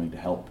that I'm doing to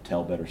help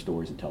tell better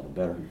stories and tell them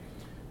better.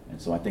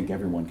 And so I think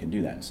everyone can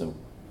do that. And so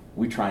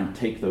we try and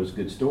take those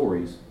good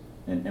stories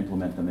and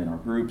implement them in our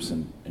groups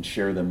and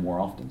share them more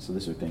often. So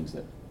these are things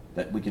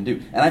that we can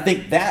do. And I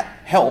think that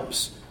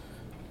helps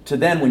to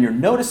then, when you're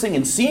noticing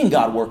and seeing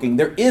God working,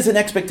 there is an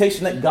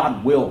expectation that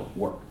God will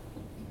work.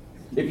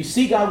 If you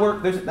see God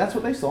work, that's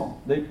what they saw.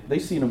 They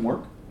seen him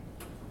work.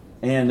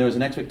 And there was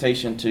an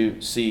expectation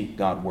to see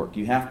God work.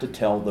 You have to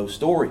tell those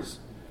stories.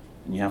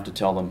 And you have to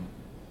tell them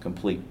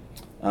complete.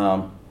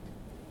 And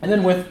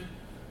then with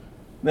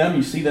them,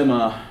 you see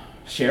them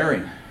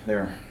sharing.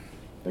 They're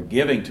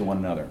giving to one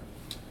another.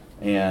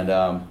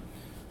 And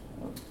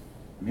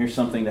here's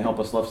something to help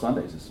us love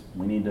Sundays. Is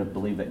we need to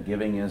believe that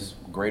giving is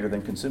greater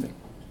than consuming.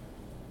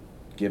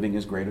 Giving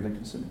is greater than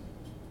consuming.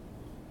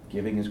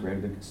 Giving is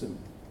greater than consuming.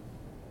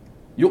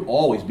 You'll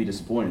always be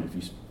disappointed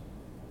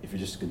if you're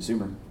just a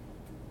consumer.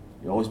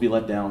 You'll always be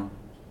let down.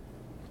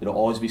 It'll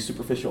always be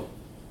superficial.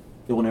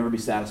 It will never be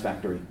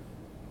satisfactory.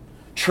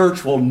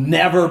 Church will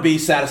never be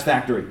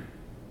satisfactory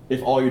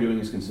if all you're doing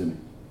is consuming.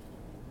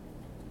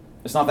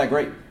 It's not that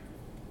great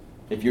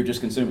if you're just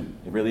consuming.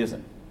 It really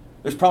isn't.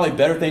 There's probably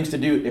better things to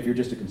do if you're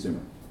just a consumer.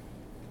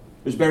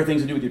 There's better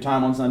things to do with your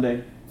time on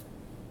Sunday.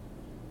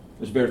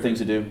 There's better things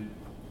to do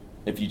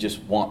if you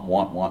just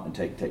want, and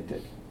take.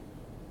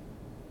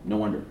 No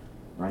wonder,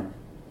 right?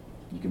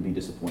 You can be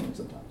disappointed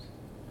sometimes.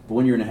 But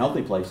when you're in a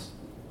healthy place,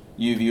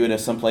 you view it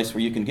as some place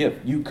where you can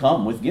give. You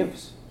come with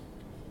gifts.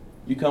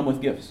 You come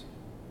with gifts.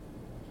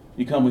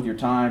 You come with your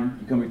time.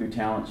 You come with your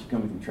talents. You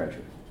come with your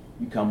treasure.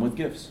 You come with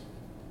gifts.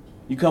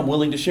 You come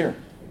willing to share.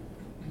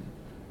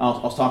 I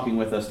was talking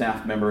with a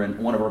staff member, and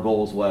one of our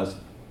goals was,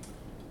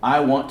 I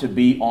want to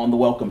be on the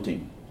welcome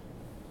team.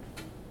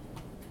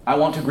 I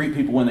want to greet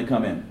people when they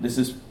come in.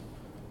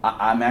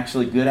 I'm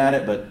actually good at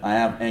it, but I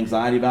have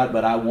anxiety about it,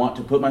 but I want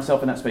to put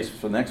myself in that space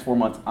for the next 4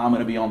 months. I'm going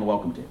to be on the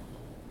welcome team.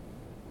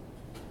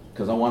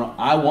 Because I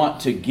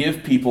want to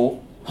give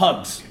people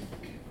hugs.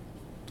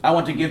 I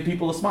want to give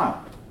people a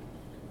smile.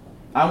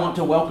 I want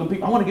to welcome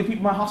people. I want to give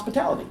people my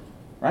hospitality,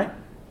 right?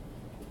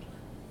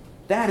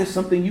 That is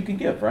something you can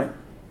give, right?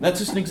 That's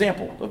just an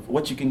example of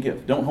what you can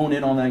give. Don't hone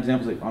in on that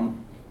example. You're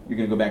going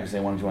to go back and say,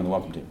 I want to join the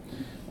welcome team.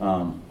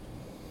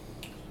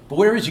 But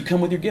whatever it is, you come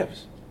with your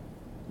gifts.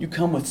 You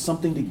come with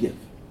something to give.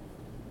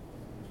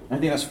 I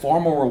think that's far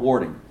more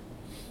rewarding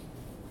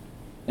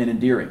and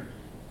endearing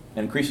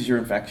and increases your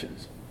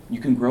affections. You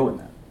can grow in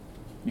that.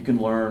 You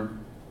can learn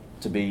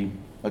to be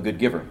a good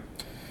giver.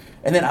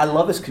 And then I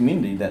love this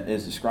community that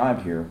is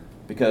described here,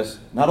 because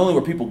not only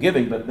were people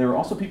giving, but there were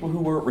also people who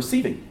were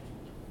receiving.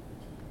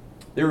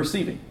 They were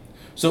receiving.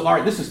 So, all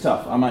right, this is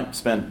tough. I might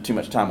spend too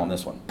much time on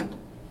this one.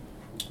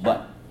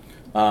 But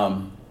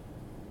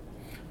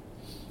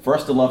for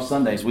us to love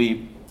Sundays,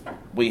 we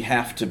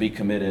have to be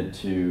committed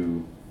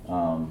to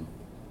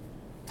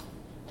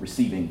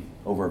receiving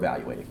over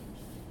evaluating.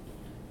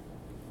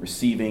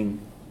 Receiving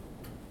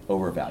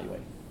over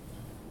evaluating.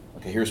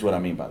 Okay, here's what I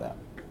mean by that.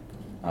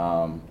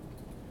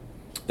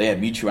 They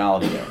had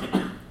mutuality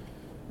there.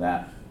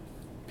 That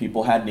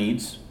people had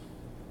needs.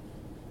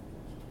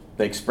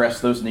 They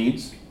expressed those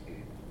needs.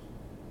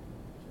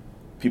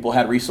 People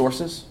had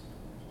resources.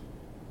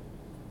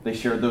 They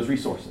shared those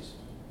resources.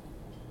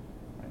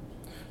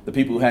 The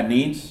people who had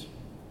needs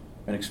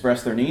and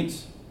expressed their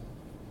needs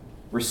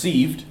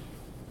received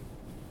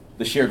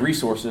the shared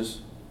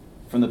resources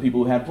from the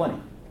people who had plenty.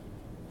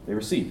 They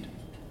received.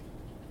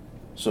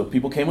 So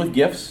people came with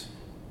gifts.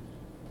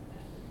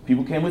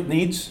 People came with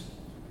needs.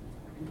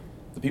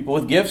 The people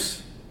with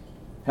gifts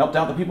helped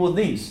out the people with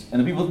needs.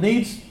 And the people with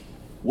needs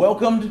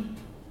welcomed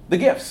the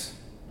gifts.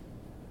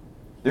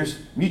 There's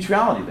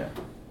mutuality there.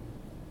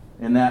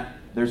 In that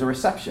there's a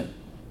reception.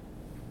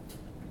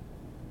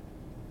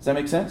 Does that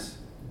make sense?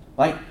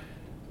 Like,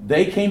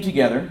 they came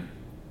together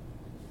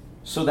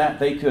so that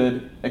they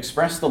could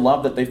express the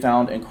love that they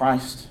found in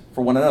Christ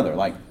for one another.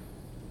 Like,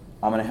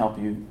 I'm going to help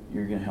you,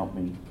 you're going to help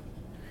me.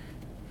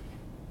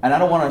 And I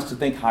don't want us to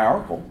think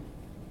hierarchical,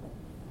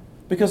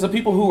 because the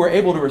people who were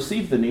able to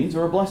receive the needs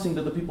are a blessing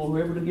to the people who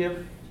were able to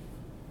give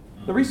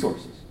the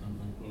resources.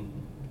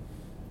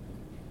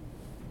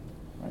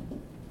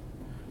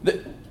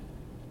 Right?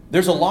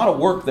 There's a lot of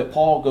work that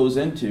Paul goes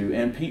into,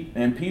 and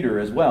Peter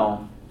as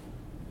well,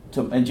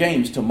 and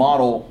James, to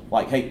model,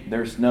 like, hey,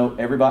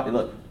 everybody,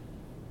 look,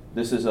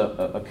 this is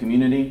a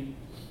community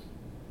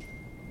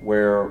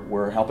where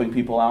we're helping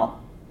people out,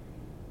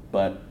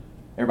 but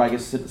everybody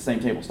gets to sit at the same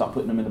table. Stop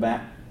putting them in the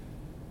back.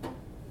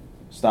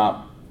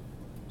 Stop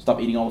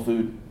eating all the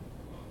food.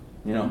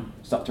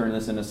 Stop turning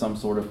this into some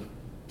sort of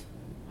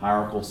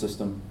hierarchical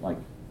system. Like,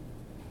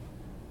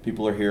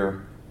 people are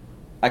here.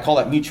 I call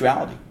that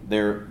mutuality.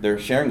 They're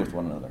sharing with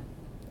one another.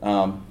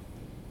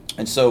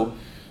 And so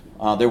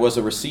there was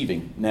a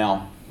receiving.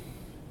 Now,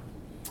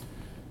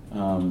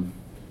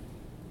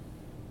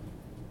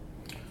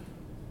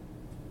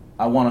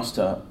 I want us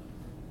to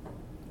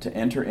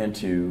enter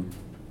into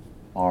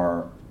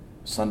our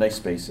Sunday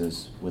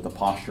spaces with a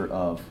posture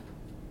of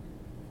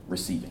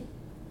receiving.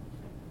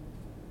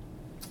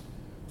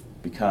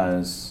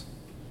 Because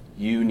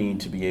you need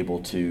to be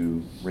able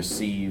to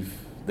receive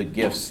the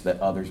gifts that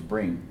others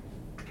bring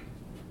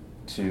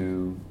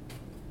to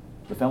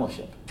the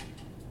fellowship.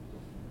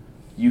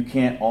 You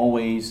can't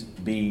always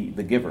be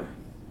the giver.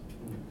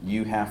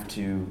 You have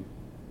to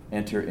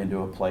enter into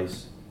a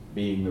place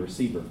being the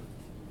receiver.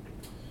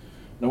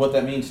 Now what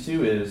that means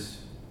too is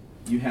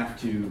you have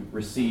to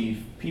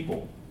receive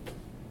people.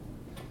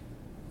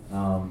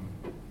 All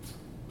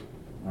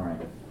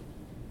right.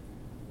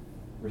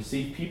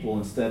 Receive people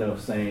instead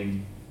of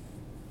saying,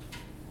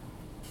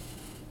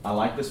 I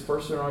like this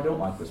person or I don't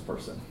like this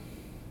person.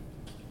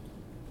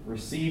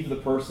 Receive the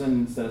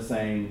person instead of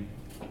saying,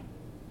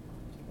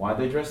 why'd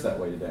they dress that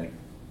way today?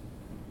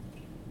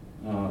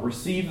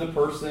 Receive the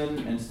person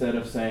instead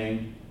of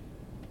saying,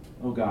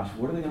 oh gosh,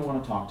 what are they going to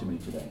want to talk to me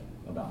today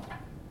about?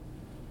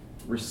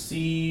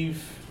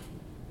 Receive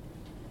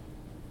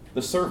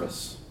the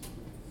service.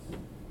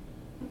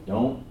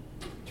 Don't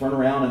turn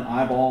around and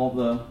eyeball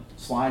the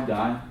slide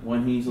guy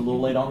when he's a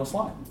little late on the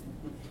slide.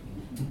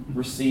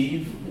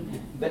 Receive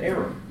the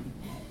error.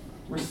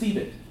 Receive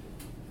it.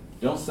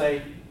 Don't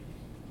say,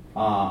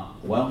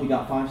 well, he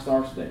got 5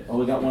 stars today. Oh,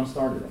 he got 1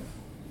 star today.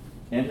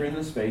 Enter in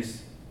the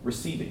space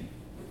receiving,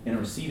 in a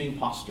receiving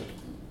posture.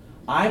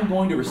 I'm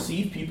going to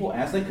receive people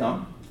as they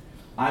come.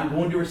 I'm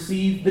going to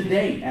receive the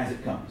day as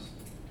it comes.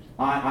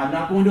 I'm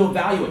not going to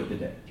evaluate the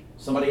day.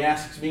 Somebody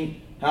asks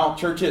me how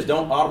church is.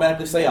 Don't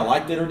automatically say I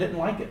liked it or didn't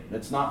like it.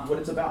 That's not what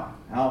it's about.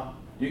 How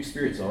do you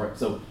experience it? All right.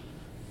 So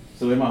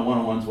in my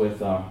one-on-ones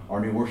with our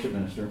new worship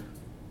minister,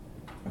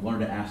 I've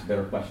learned to ask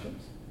better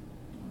questions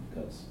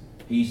because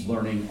he's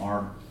learning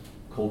our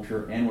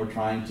culture and we're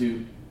trying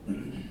to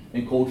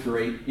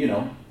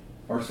enculturate,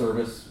 our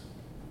service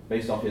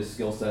based off his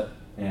skill set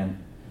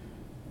and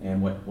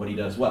what he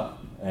does well.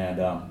 And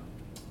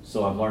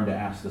so I've learned to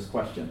ask this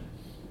question.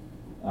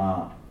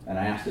 And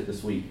I asked it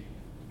this week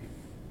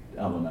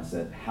of him. I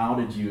said, how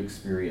did you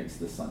experience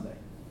this Sunday?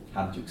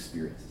 How did you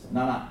experience this?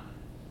 Not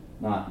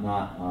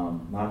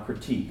a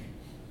critique,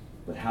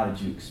 but how did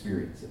you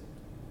experience it?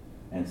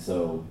 And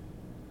so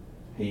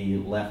he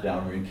left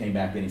out and came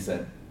back and he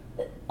said,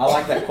 I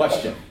like that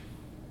question.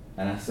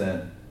 And I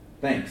said,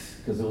 thanks,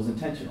 because it was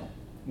intentional.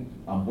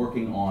 I'm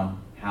working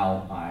on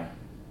how I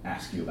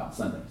ask you about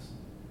Sundays,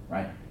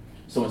 right?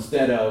 So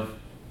instead of,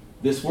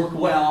 this worked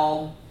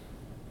well,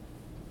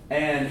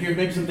 and here,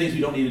 maybe some things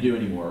we don't need to do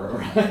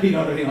anymore, right? You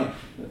know what I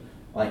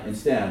mean?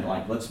 Instead,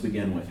 let's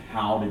begin with,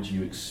 how did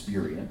you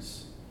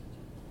experience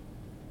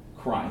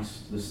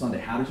Christ this Sunday?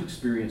 How did you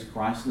experience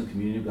Christ in the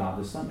community of God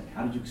this Sunday?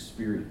 How did you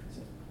experience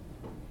it?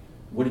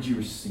 What did you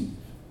receive?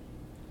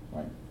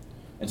 Right?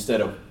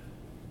 Instead of,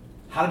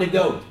 how did it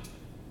go?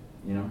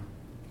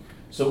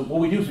 So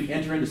what we do is we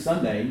enter into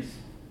Sundays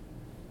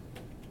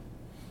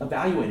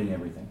evaluating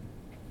everything.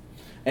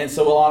 And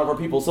so a lot of our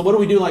people, so what do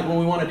we do when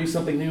we want to do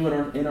something new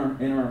in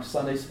our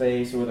Sunday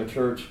space or with our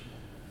church?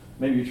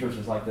 Maybe your church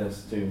is like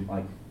this too.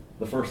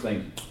 The first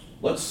thing,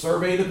 let's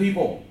survey the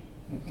people.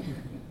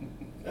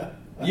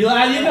 Come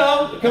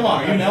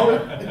on, but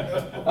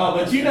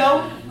I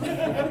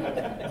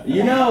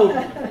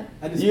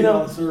just get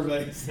on the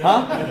surveys.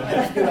 Huh? I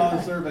just get on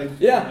the surveys.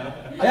 Yeah.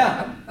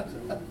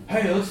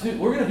 Hey, let's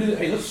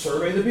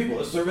survey the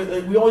people.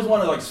 We always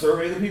want to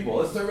survey the people.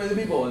 Let's survey the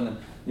people, and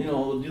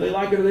do they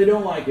like it or they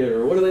don't like it,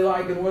 or what do they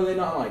like and what do they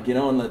not like?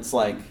 And it's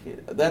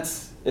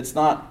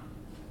not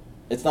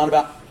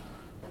about.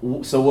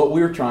 So what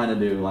we're trying to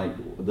do,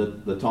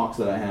 the talks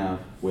that I have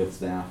with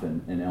staff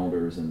and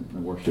elders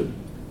and worship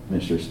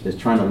ministers, is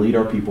trying to lead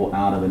our people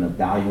out of an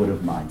evaluative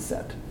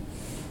mindset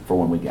for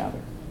when we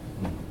gather.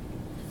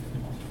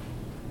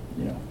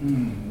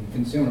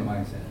 Consumer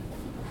mindset.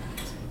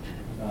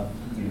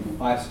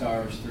 5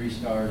 stars, 3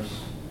 stars,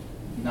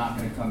 not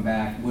going to come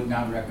back, would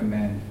not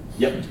recommend.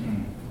 Yep.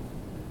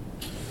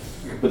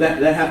 But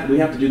we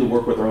have to do the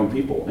work with our own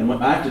people, and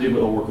I have to do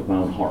the work with my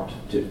own heart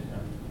too.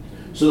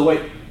 So the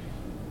way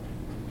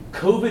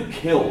COVID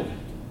killed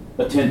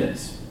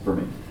attendance for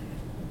me,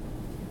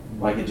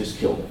 it just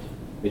killed it.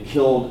 It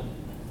killed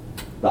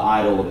the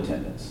idol of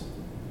attendance.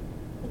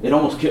 It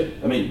almost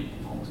killed me.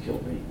 It's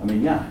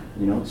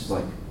just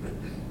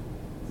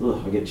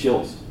I get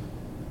chills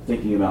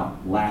thinking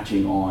about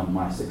latching on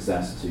my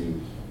success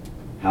to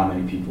how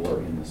many people are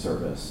in the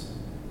service.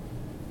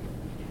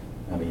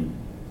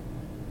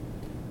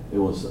 It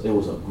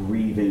was a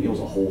grieving, it was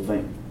a whole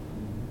thing.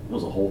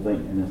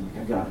 And it's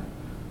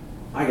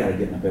I got to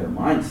get in a better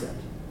mindset.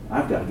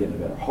 I've got to get in a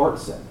better heart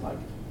set.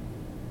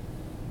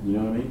 You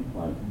know what I mean?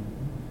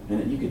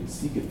 And you could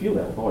feel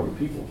that with all your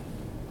people.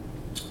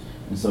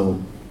 And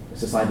so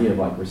it's this idea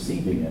of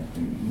receiving it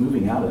and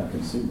moving out of that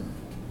consumer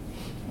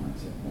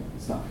mindset.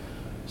 It's not.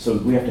 So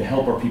we have to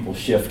help our people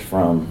shift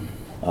from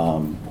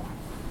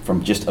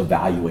just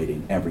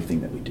evaluating everything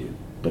that we do,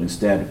 but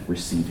instead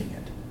receiving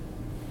it.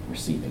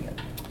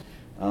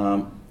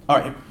 All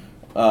right.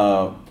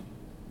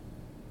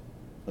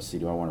 let's see,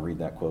 do I want to read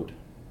that quote?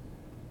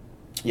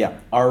 Yeah.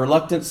 Our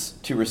reluctance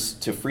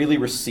to freely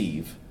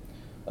receive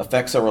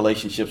affects our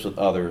relationships with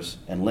others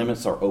and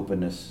limits our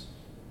openness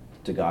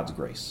to God's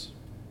grace.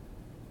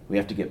 We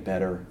have to get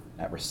better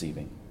at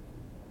receiving.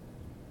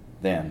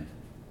 Then,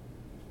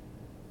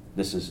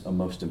 this is a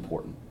most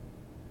important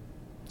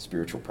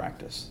spiritual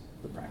practice,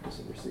 the practice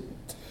of receiving.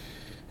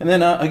 And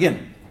then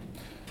again,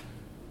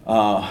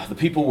 the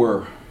people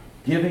were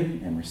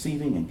giving and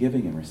receiving and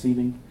giving and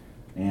receiving,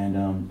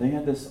 and they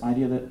had this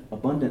idea that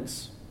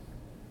abundance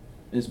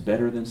is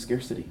better than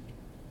scarcity.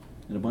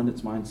 An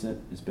abundance mindset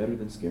is better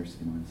than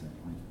scarcity mindset.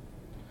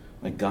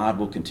 Like God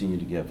will continue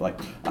to give. Like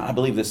I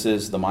believe this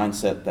is the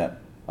mindset that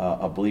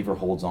a believer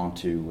holds on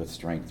to with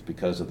strength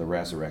because of the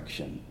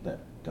resurrection that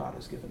God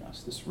has given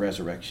us. This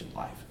resurrection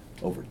life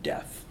over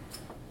death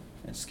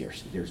and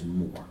scarcity. There's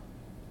more.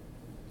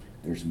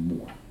 There's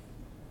more.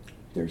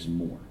 There's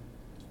more.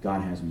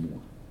 God has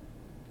more.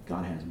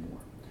 God has more.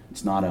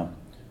 It's not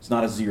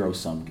a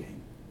zero-sum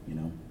game, you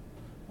know.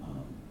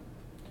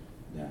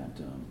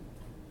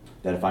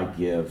 That if I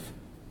give,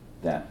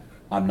 that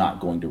I'm not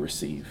going to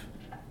receive,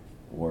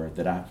 or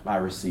that if I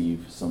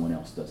receive, someone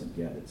else doesn't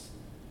get.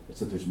 It's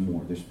that there's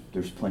more.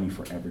 There's plenty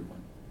for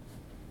everyone.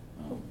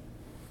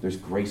 There's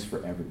grace for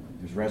everyone.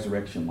 There's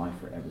resurrection life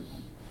for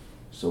everyone.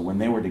 So when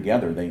they were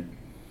together,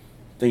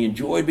 they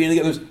enjoyed being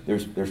together.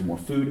 There's more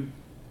food.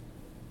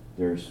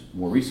 There's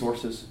more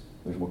resources.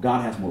 There's more.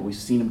 God has more. We've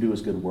seen Him do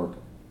His good work.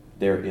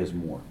 There is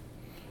more.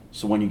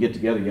 So when you get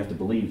together, you have to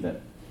believe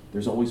that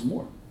there's always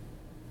more.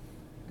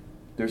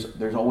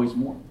 There's always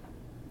more.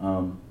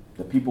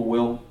 That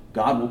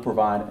God will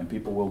provide, and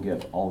people will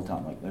give all the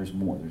time. Like there's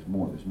more.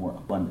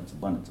 Abundance.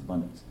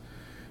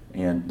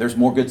 And there's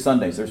more good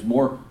Sundays. There's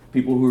more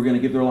people who are going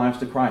to give their lives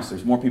to Christ.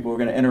 There's more people who are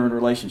going to enter into a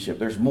relationship.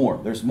 There's more.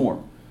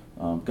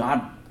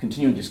 God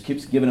continually just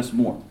keeps giving us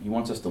more. He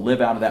wants us to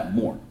live out of that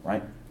more,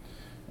 right?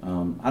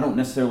 I don't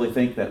necessarily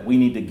think that we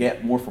need to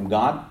get more from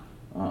God.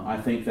 I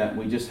think that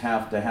we just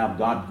have to have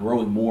God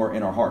growing more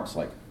in our hearts.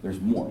 Like there's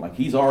more. Like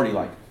He's already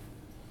like,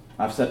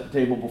 I've set the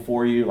table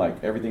before you.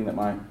 Like everything that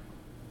my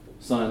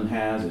son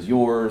has is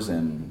yours,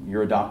 and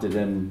you're adopted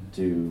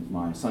into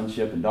my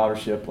sonship and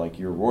daughtership. Like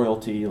you're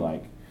royalty.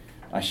 Like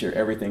I share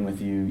everything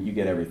with you. You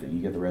get everything. You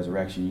get the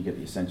resurrection. You get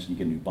the ascension. You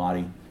get a new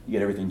body. You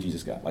get everything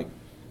Jesus got. Like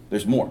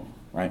there's more,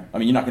 right? I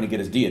mean, you're not going to get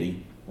His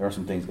deity. There are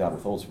some things God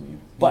withholds from you,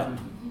 but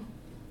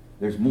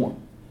there's more.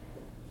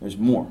 There's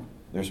more.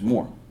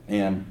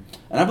 And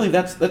I believe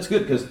that's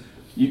good because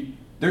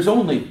there's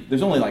only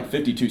like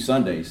 52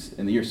 Sundays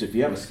in the year. So if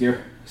you have a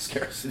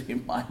scarcity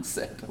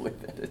mindset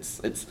with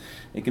it,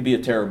 it can be a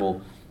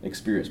terrible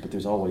experience. But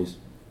there's always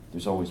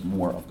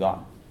more of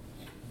God.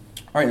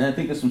 All right, and I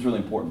think this one's really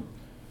important.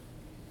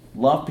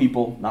 Love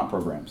people, not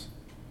programs.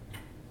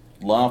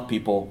 Love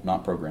people,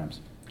 not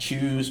programs.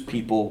 Choose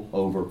people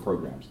over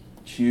programs.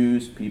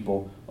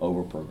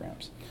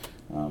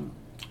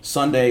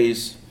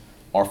 Sundays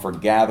are for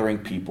gathering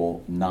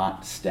people,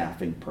 not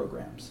staffing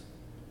programs.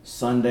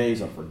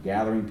 Sundays are for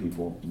gathering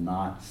people,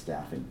 not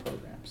staffing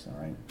programs, all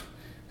right?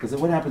 Because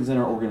what happens in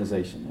our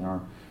organization, in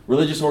our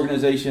religious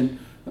organization,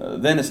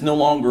 then it's no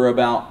longer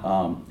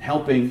about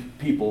helping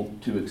people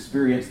to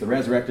experience the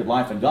resurrected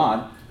life in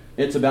God.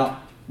 It's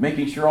about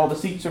making sure all the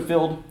seats are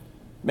filled,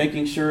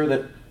 making sure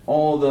that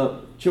all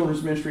the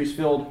children's ministry is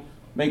filled,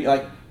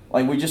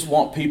 like we just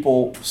want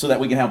people so that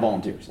we can have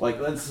volunteers. Like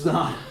that's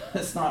not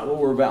what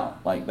we're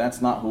about. Like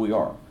that's not who we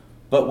are.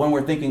 But when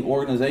we're thinking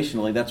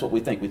organizationally, that's what we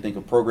think. We think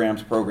of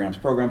programs. How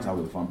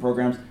do we fund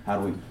programs? How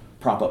do we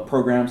prop up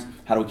programs?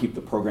 How do we keep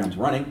the programs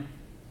running?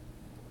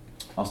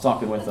 I was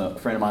talking with a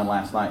friend of mine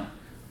last night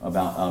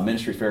about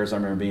ministry fairs. I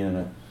remember being in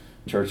a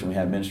church and we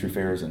had ministry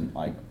fairs, and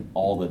like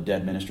all the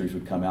dead ministries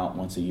would come out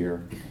once a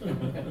year.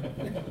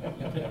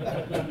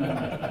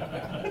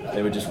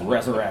 They would just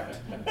resurrect.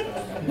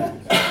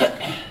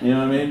 You know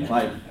what I mean?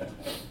 Like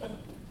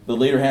the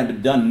leader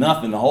hadn't done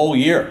nothing the whole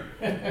year.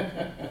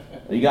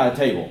 You got a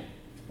table,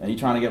 and you're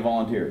trying to get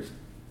volunteers.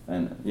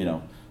 And you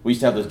know, we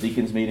used to have those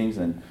deacons meetings,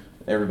 and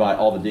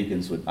all the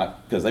deacons would,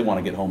 because they want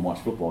to get home and watch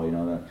football. You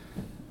know,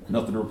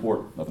 nothing to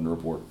report. You know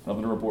what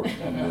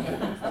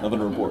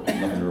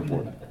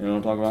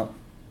I'm talking about?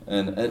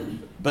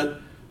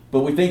 But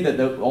we think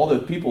that all the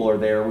people are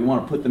there. We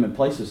want to put them in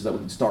places so that we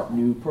can start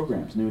new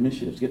programs, new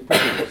initiatives, get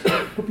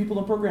programs, put people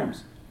in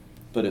programs.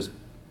 But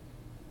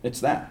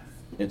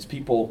it's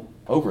people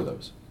over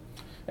those.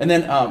 And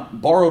then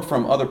borrowed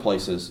from other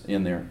places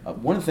in there.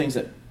 One of the things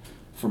that,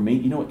 for me,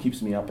 you know what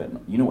keeps me up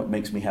you know what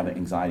makes me have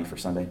anxiety for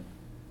Sunday?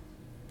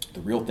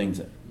 The real things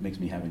that makes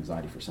me have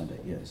anxiety for Sunday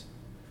is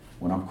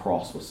when I'm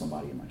cross with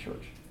somebody in my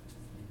church.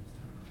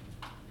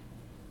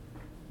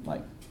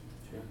 Like,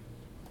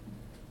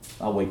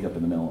 I'll wake up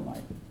in the middle of the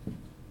night.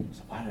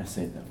 So why did I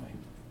say it that way?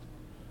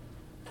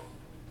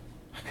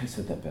 I could have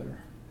said that better.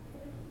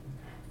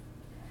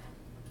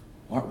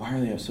 Why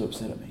are they so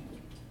upset at me?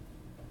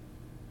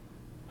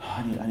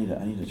 I need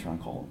to try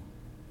and call them.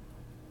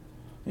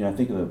 You know, I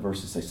think of the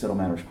verses say, settle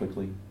matters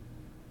quickly.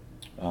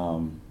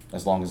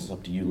 As long as it's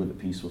up to you, live at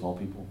peace with all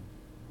people.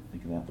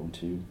 Think of that one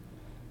too.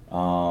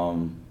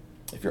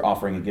 If you're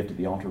offering a gift at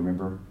the altar,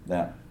 remember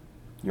that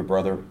your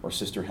brother or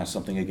sister has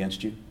something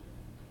against you,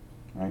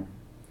 right?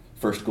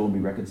 First, go and be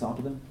reconciled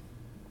to them.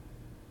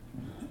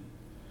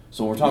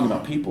 So when we're talking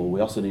about people,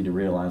 we also need to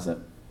realize that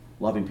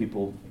loving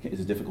people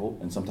is difficult,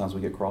 and sometimes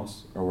we get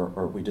cross,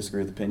 or we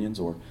disagree with opinions,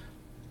 or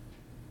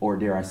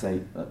dare I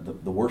say,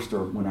 the worst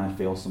are when I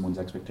fail someone's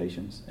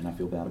expectations and I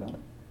feel bad about it.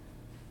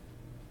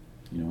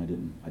 You know,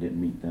 I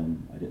didn't meet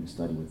them, I didn't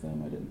study with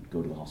them, I didn't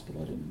go to the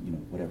hospital, I didn't, you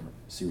know, whatever,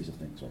 a series of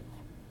things, right?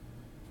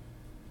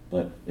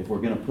 But if we're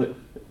going to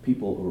put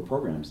people over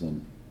programs,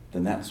 then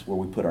that's where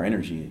we put our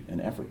energy and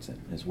efforts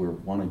in, is we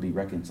want to be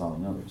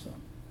reconciling others. So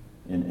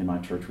in my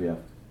church, we have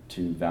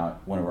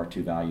one of our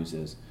two values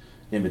is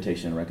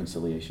invitation and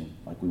reconciliation.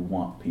 Like, we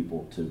want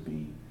people to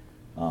be,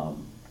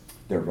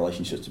 their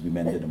relationships to be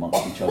mended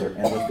amongst each other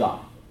and with God.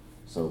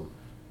 So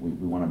we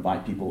want to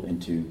invite people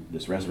into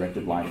this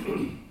resurrected life,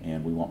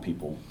 and we want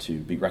people to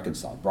be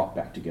reconciled, brought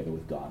back together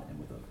with God and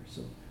with others.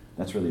 So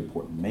that's really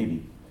important.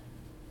 Maybe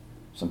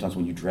sometimes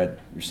when you dread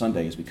your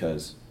Sunday is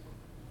because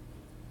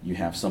you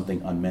have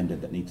something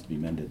unmended that needs to be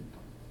mended.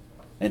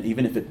 And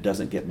even if it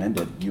doesn't get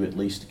mended, you at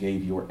least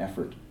gave your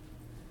effort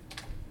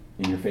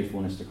in your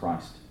faithfulness to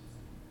Christ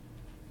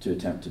to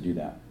attempt to do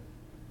that.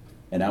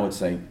 And I would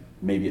say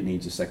maybe it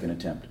needs a second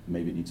attempt,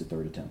 maybe it needs a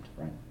third attempt,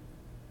 right?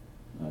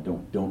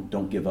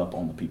 Don't give up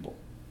on the people.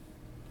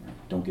 Right?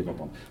 Don't give up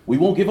on. We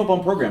won't give up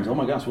on programs. Oh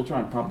my gosh, we'll try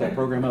and prop that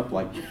program up.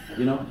 Like,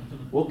 you know,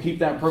 we'll keep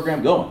that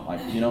program going.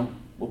 Like, you know,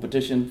 we'll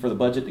petition for the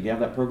budget to have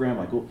that program.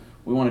 Like,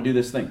 we want to do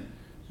this thing,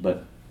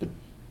 but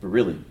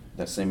really,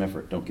 that same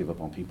effort. Don't give up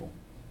on people.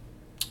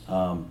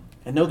 And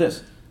know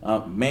this: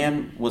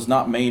 man was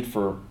not made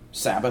for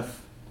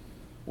Sabbath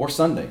or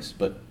Sundays,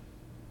 but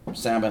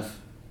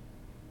Sabbath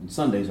and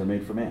Sundays are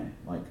made for man.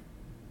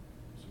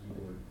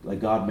 Like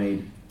God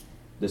made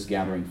this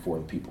gathering for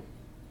the people.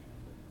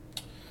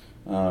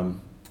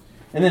 And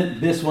then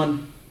this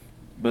one,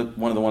 but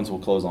one of the ones we'll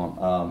close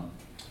on.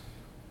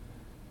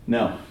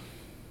 No,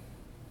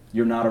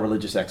 you're not a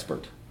religious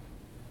expert.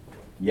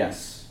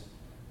 Yes,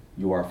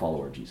 you are a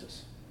follower of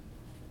Jesus.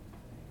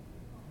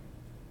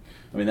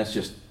 I mean, that's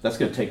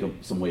going to take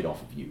some weight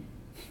off of you.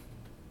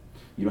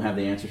 You don't have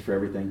the answers for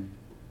everything.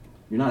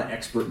 You're not an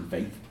expert in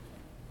faith.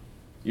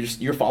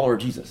 You're a follower of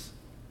Jesus.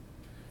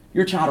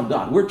 You're a child of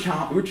God. We're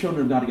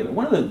children of God together.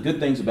 One of the good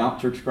things about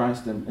Church of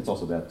Christ, and it's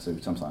also bad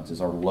sometimes, is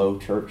our low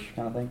church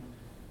kind of thing.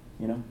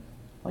 You know,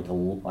 like a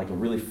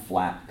really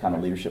flat kind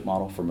of leadership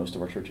model for most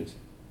of our churches.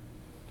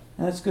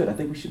 And that's good. I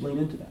think we should lean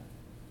into that.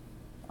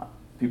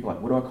 People are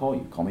like, what do I call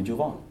you? Call me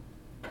Jovan.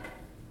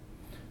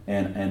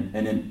 And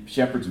in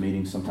shepherds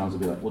meetings, sometimes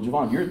they'll be like, well,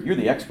 Jovan, you're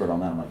the expert on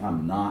that. I'm like,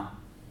 I'm not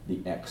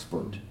the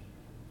expert.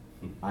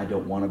 I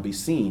don't want to be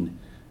seen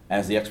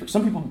as the expert.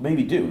 Some people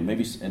maybe do, and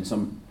maybe in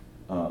some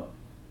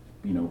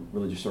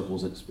religious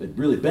circles, it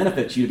really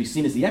benefits you to be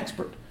seen as the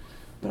expert.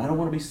 But I don't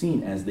want to be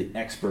seen as the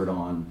expert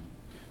on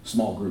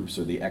small groups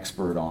or the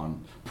expert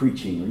on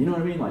preaching, or you know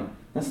what I mean? Like,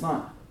 that's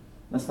not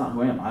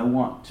who I am. I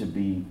want to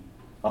be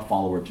a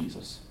follower of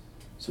Jesus.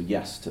 So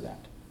yes to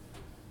that.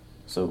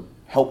 So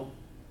help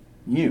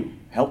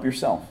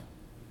yourself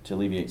to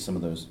alleviate some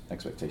of those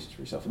expectations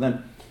for yourself. And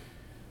then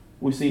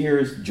what we see here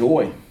is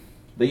joy.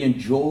 They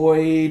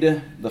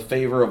enjoyed the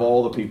favor of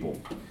all the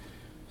people.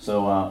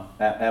 So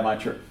at my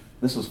church,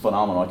 this was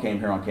phenomenal. I came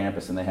here on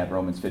campus and they had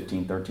Romans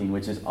 15:13,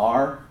 which is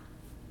our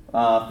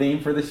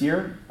theme for this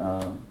year.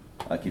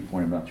 I keep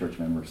pointing about church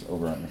members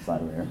over on the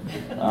side over here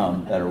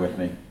that are with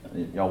me.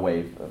 Y'all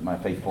wave. My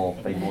faithful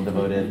and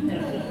devoted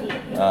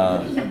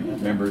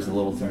members of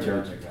Littleton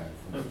Church.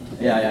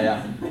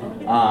 Yeah.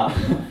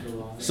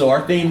 So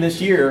our theme this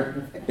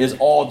year is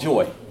all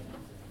joy.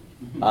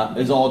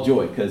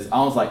 Because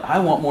I was like, I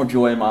want more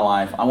joy in my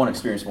life. I want to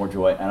experience more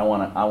joy, and I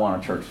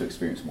want a church to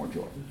experience more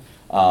joy.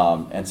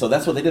 And so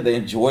that's what they did. They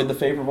enjoyed the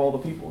favor of all the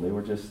people. They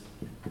were just,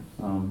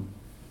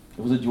 it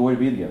was a joy to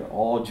be together,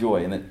 all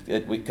joy. And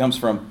it comes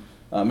from,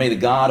 may the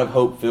God of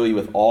hope fill you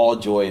with all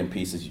joy and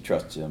peace as you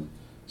trust Him,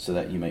 so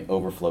that you may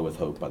overflow with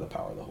hope by the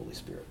power of the Holy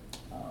Spirit.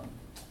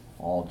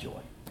 All joy.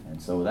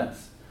 And so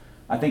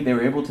I think they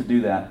were able to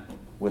do that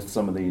with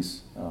some of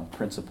these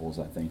principles,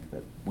 I think,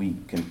 that we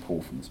can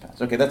pull from this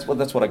passage. Okay, that's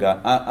what I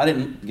got. I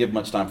didn't give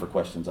much time for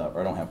questions, or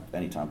I don't have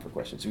any time for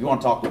questions. If you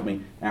want to talk with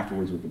me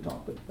afterwards, we can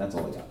talk, but that's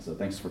all I got. So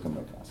thanks for coming to class.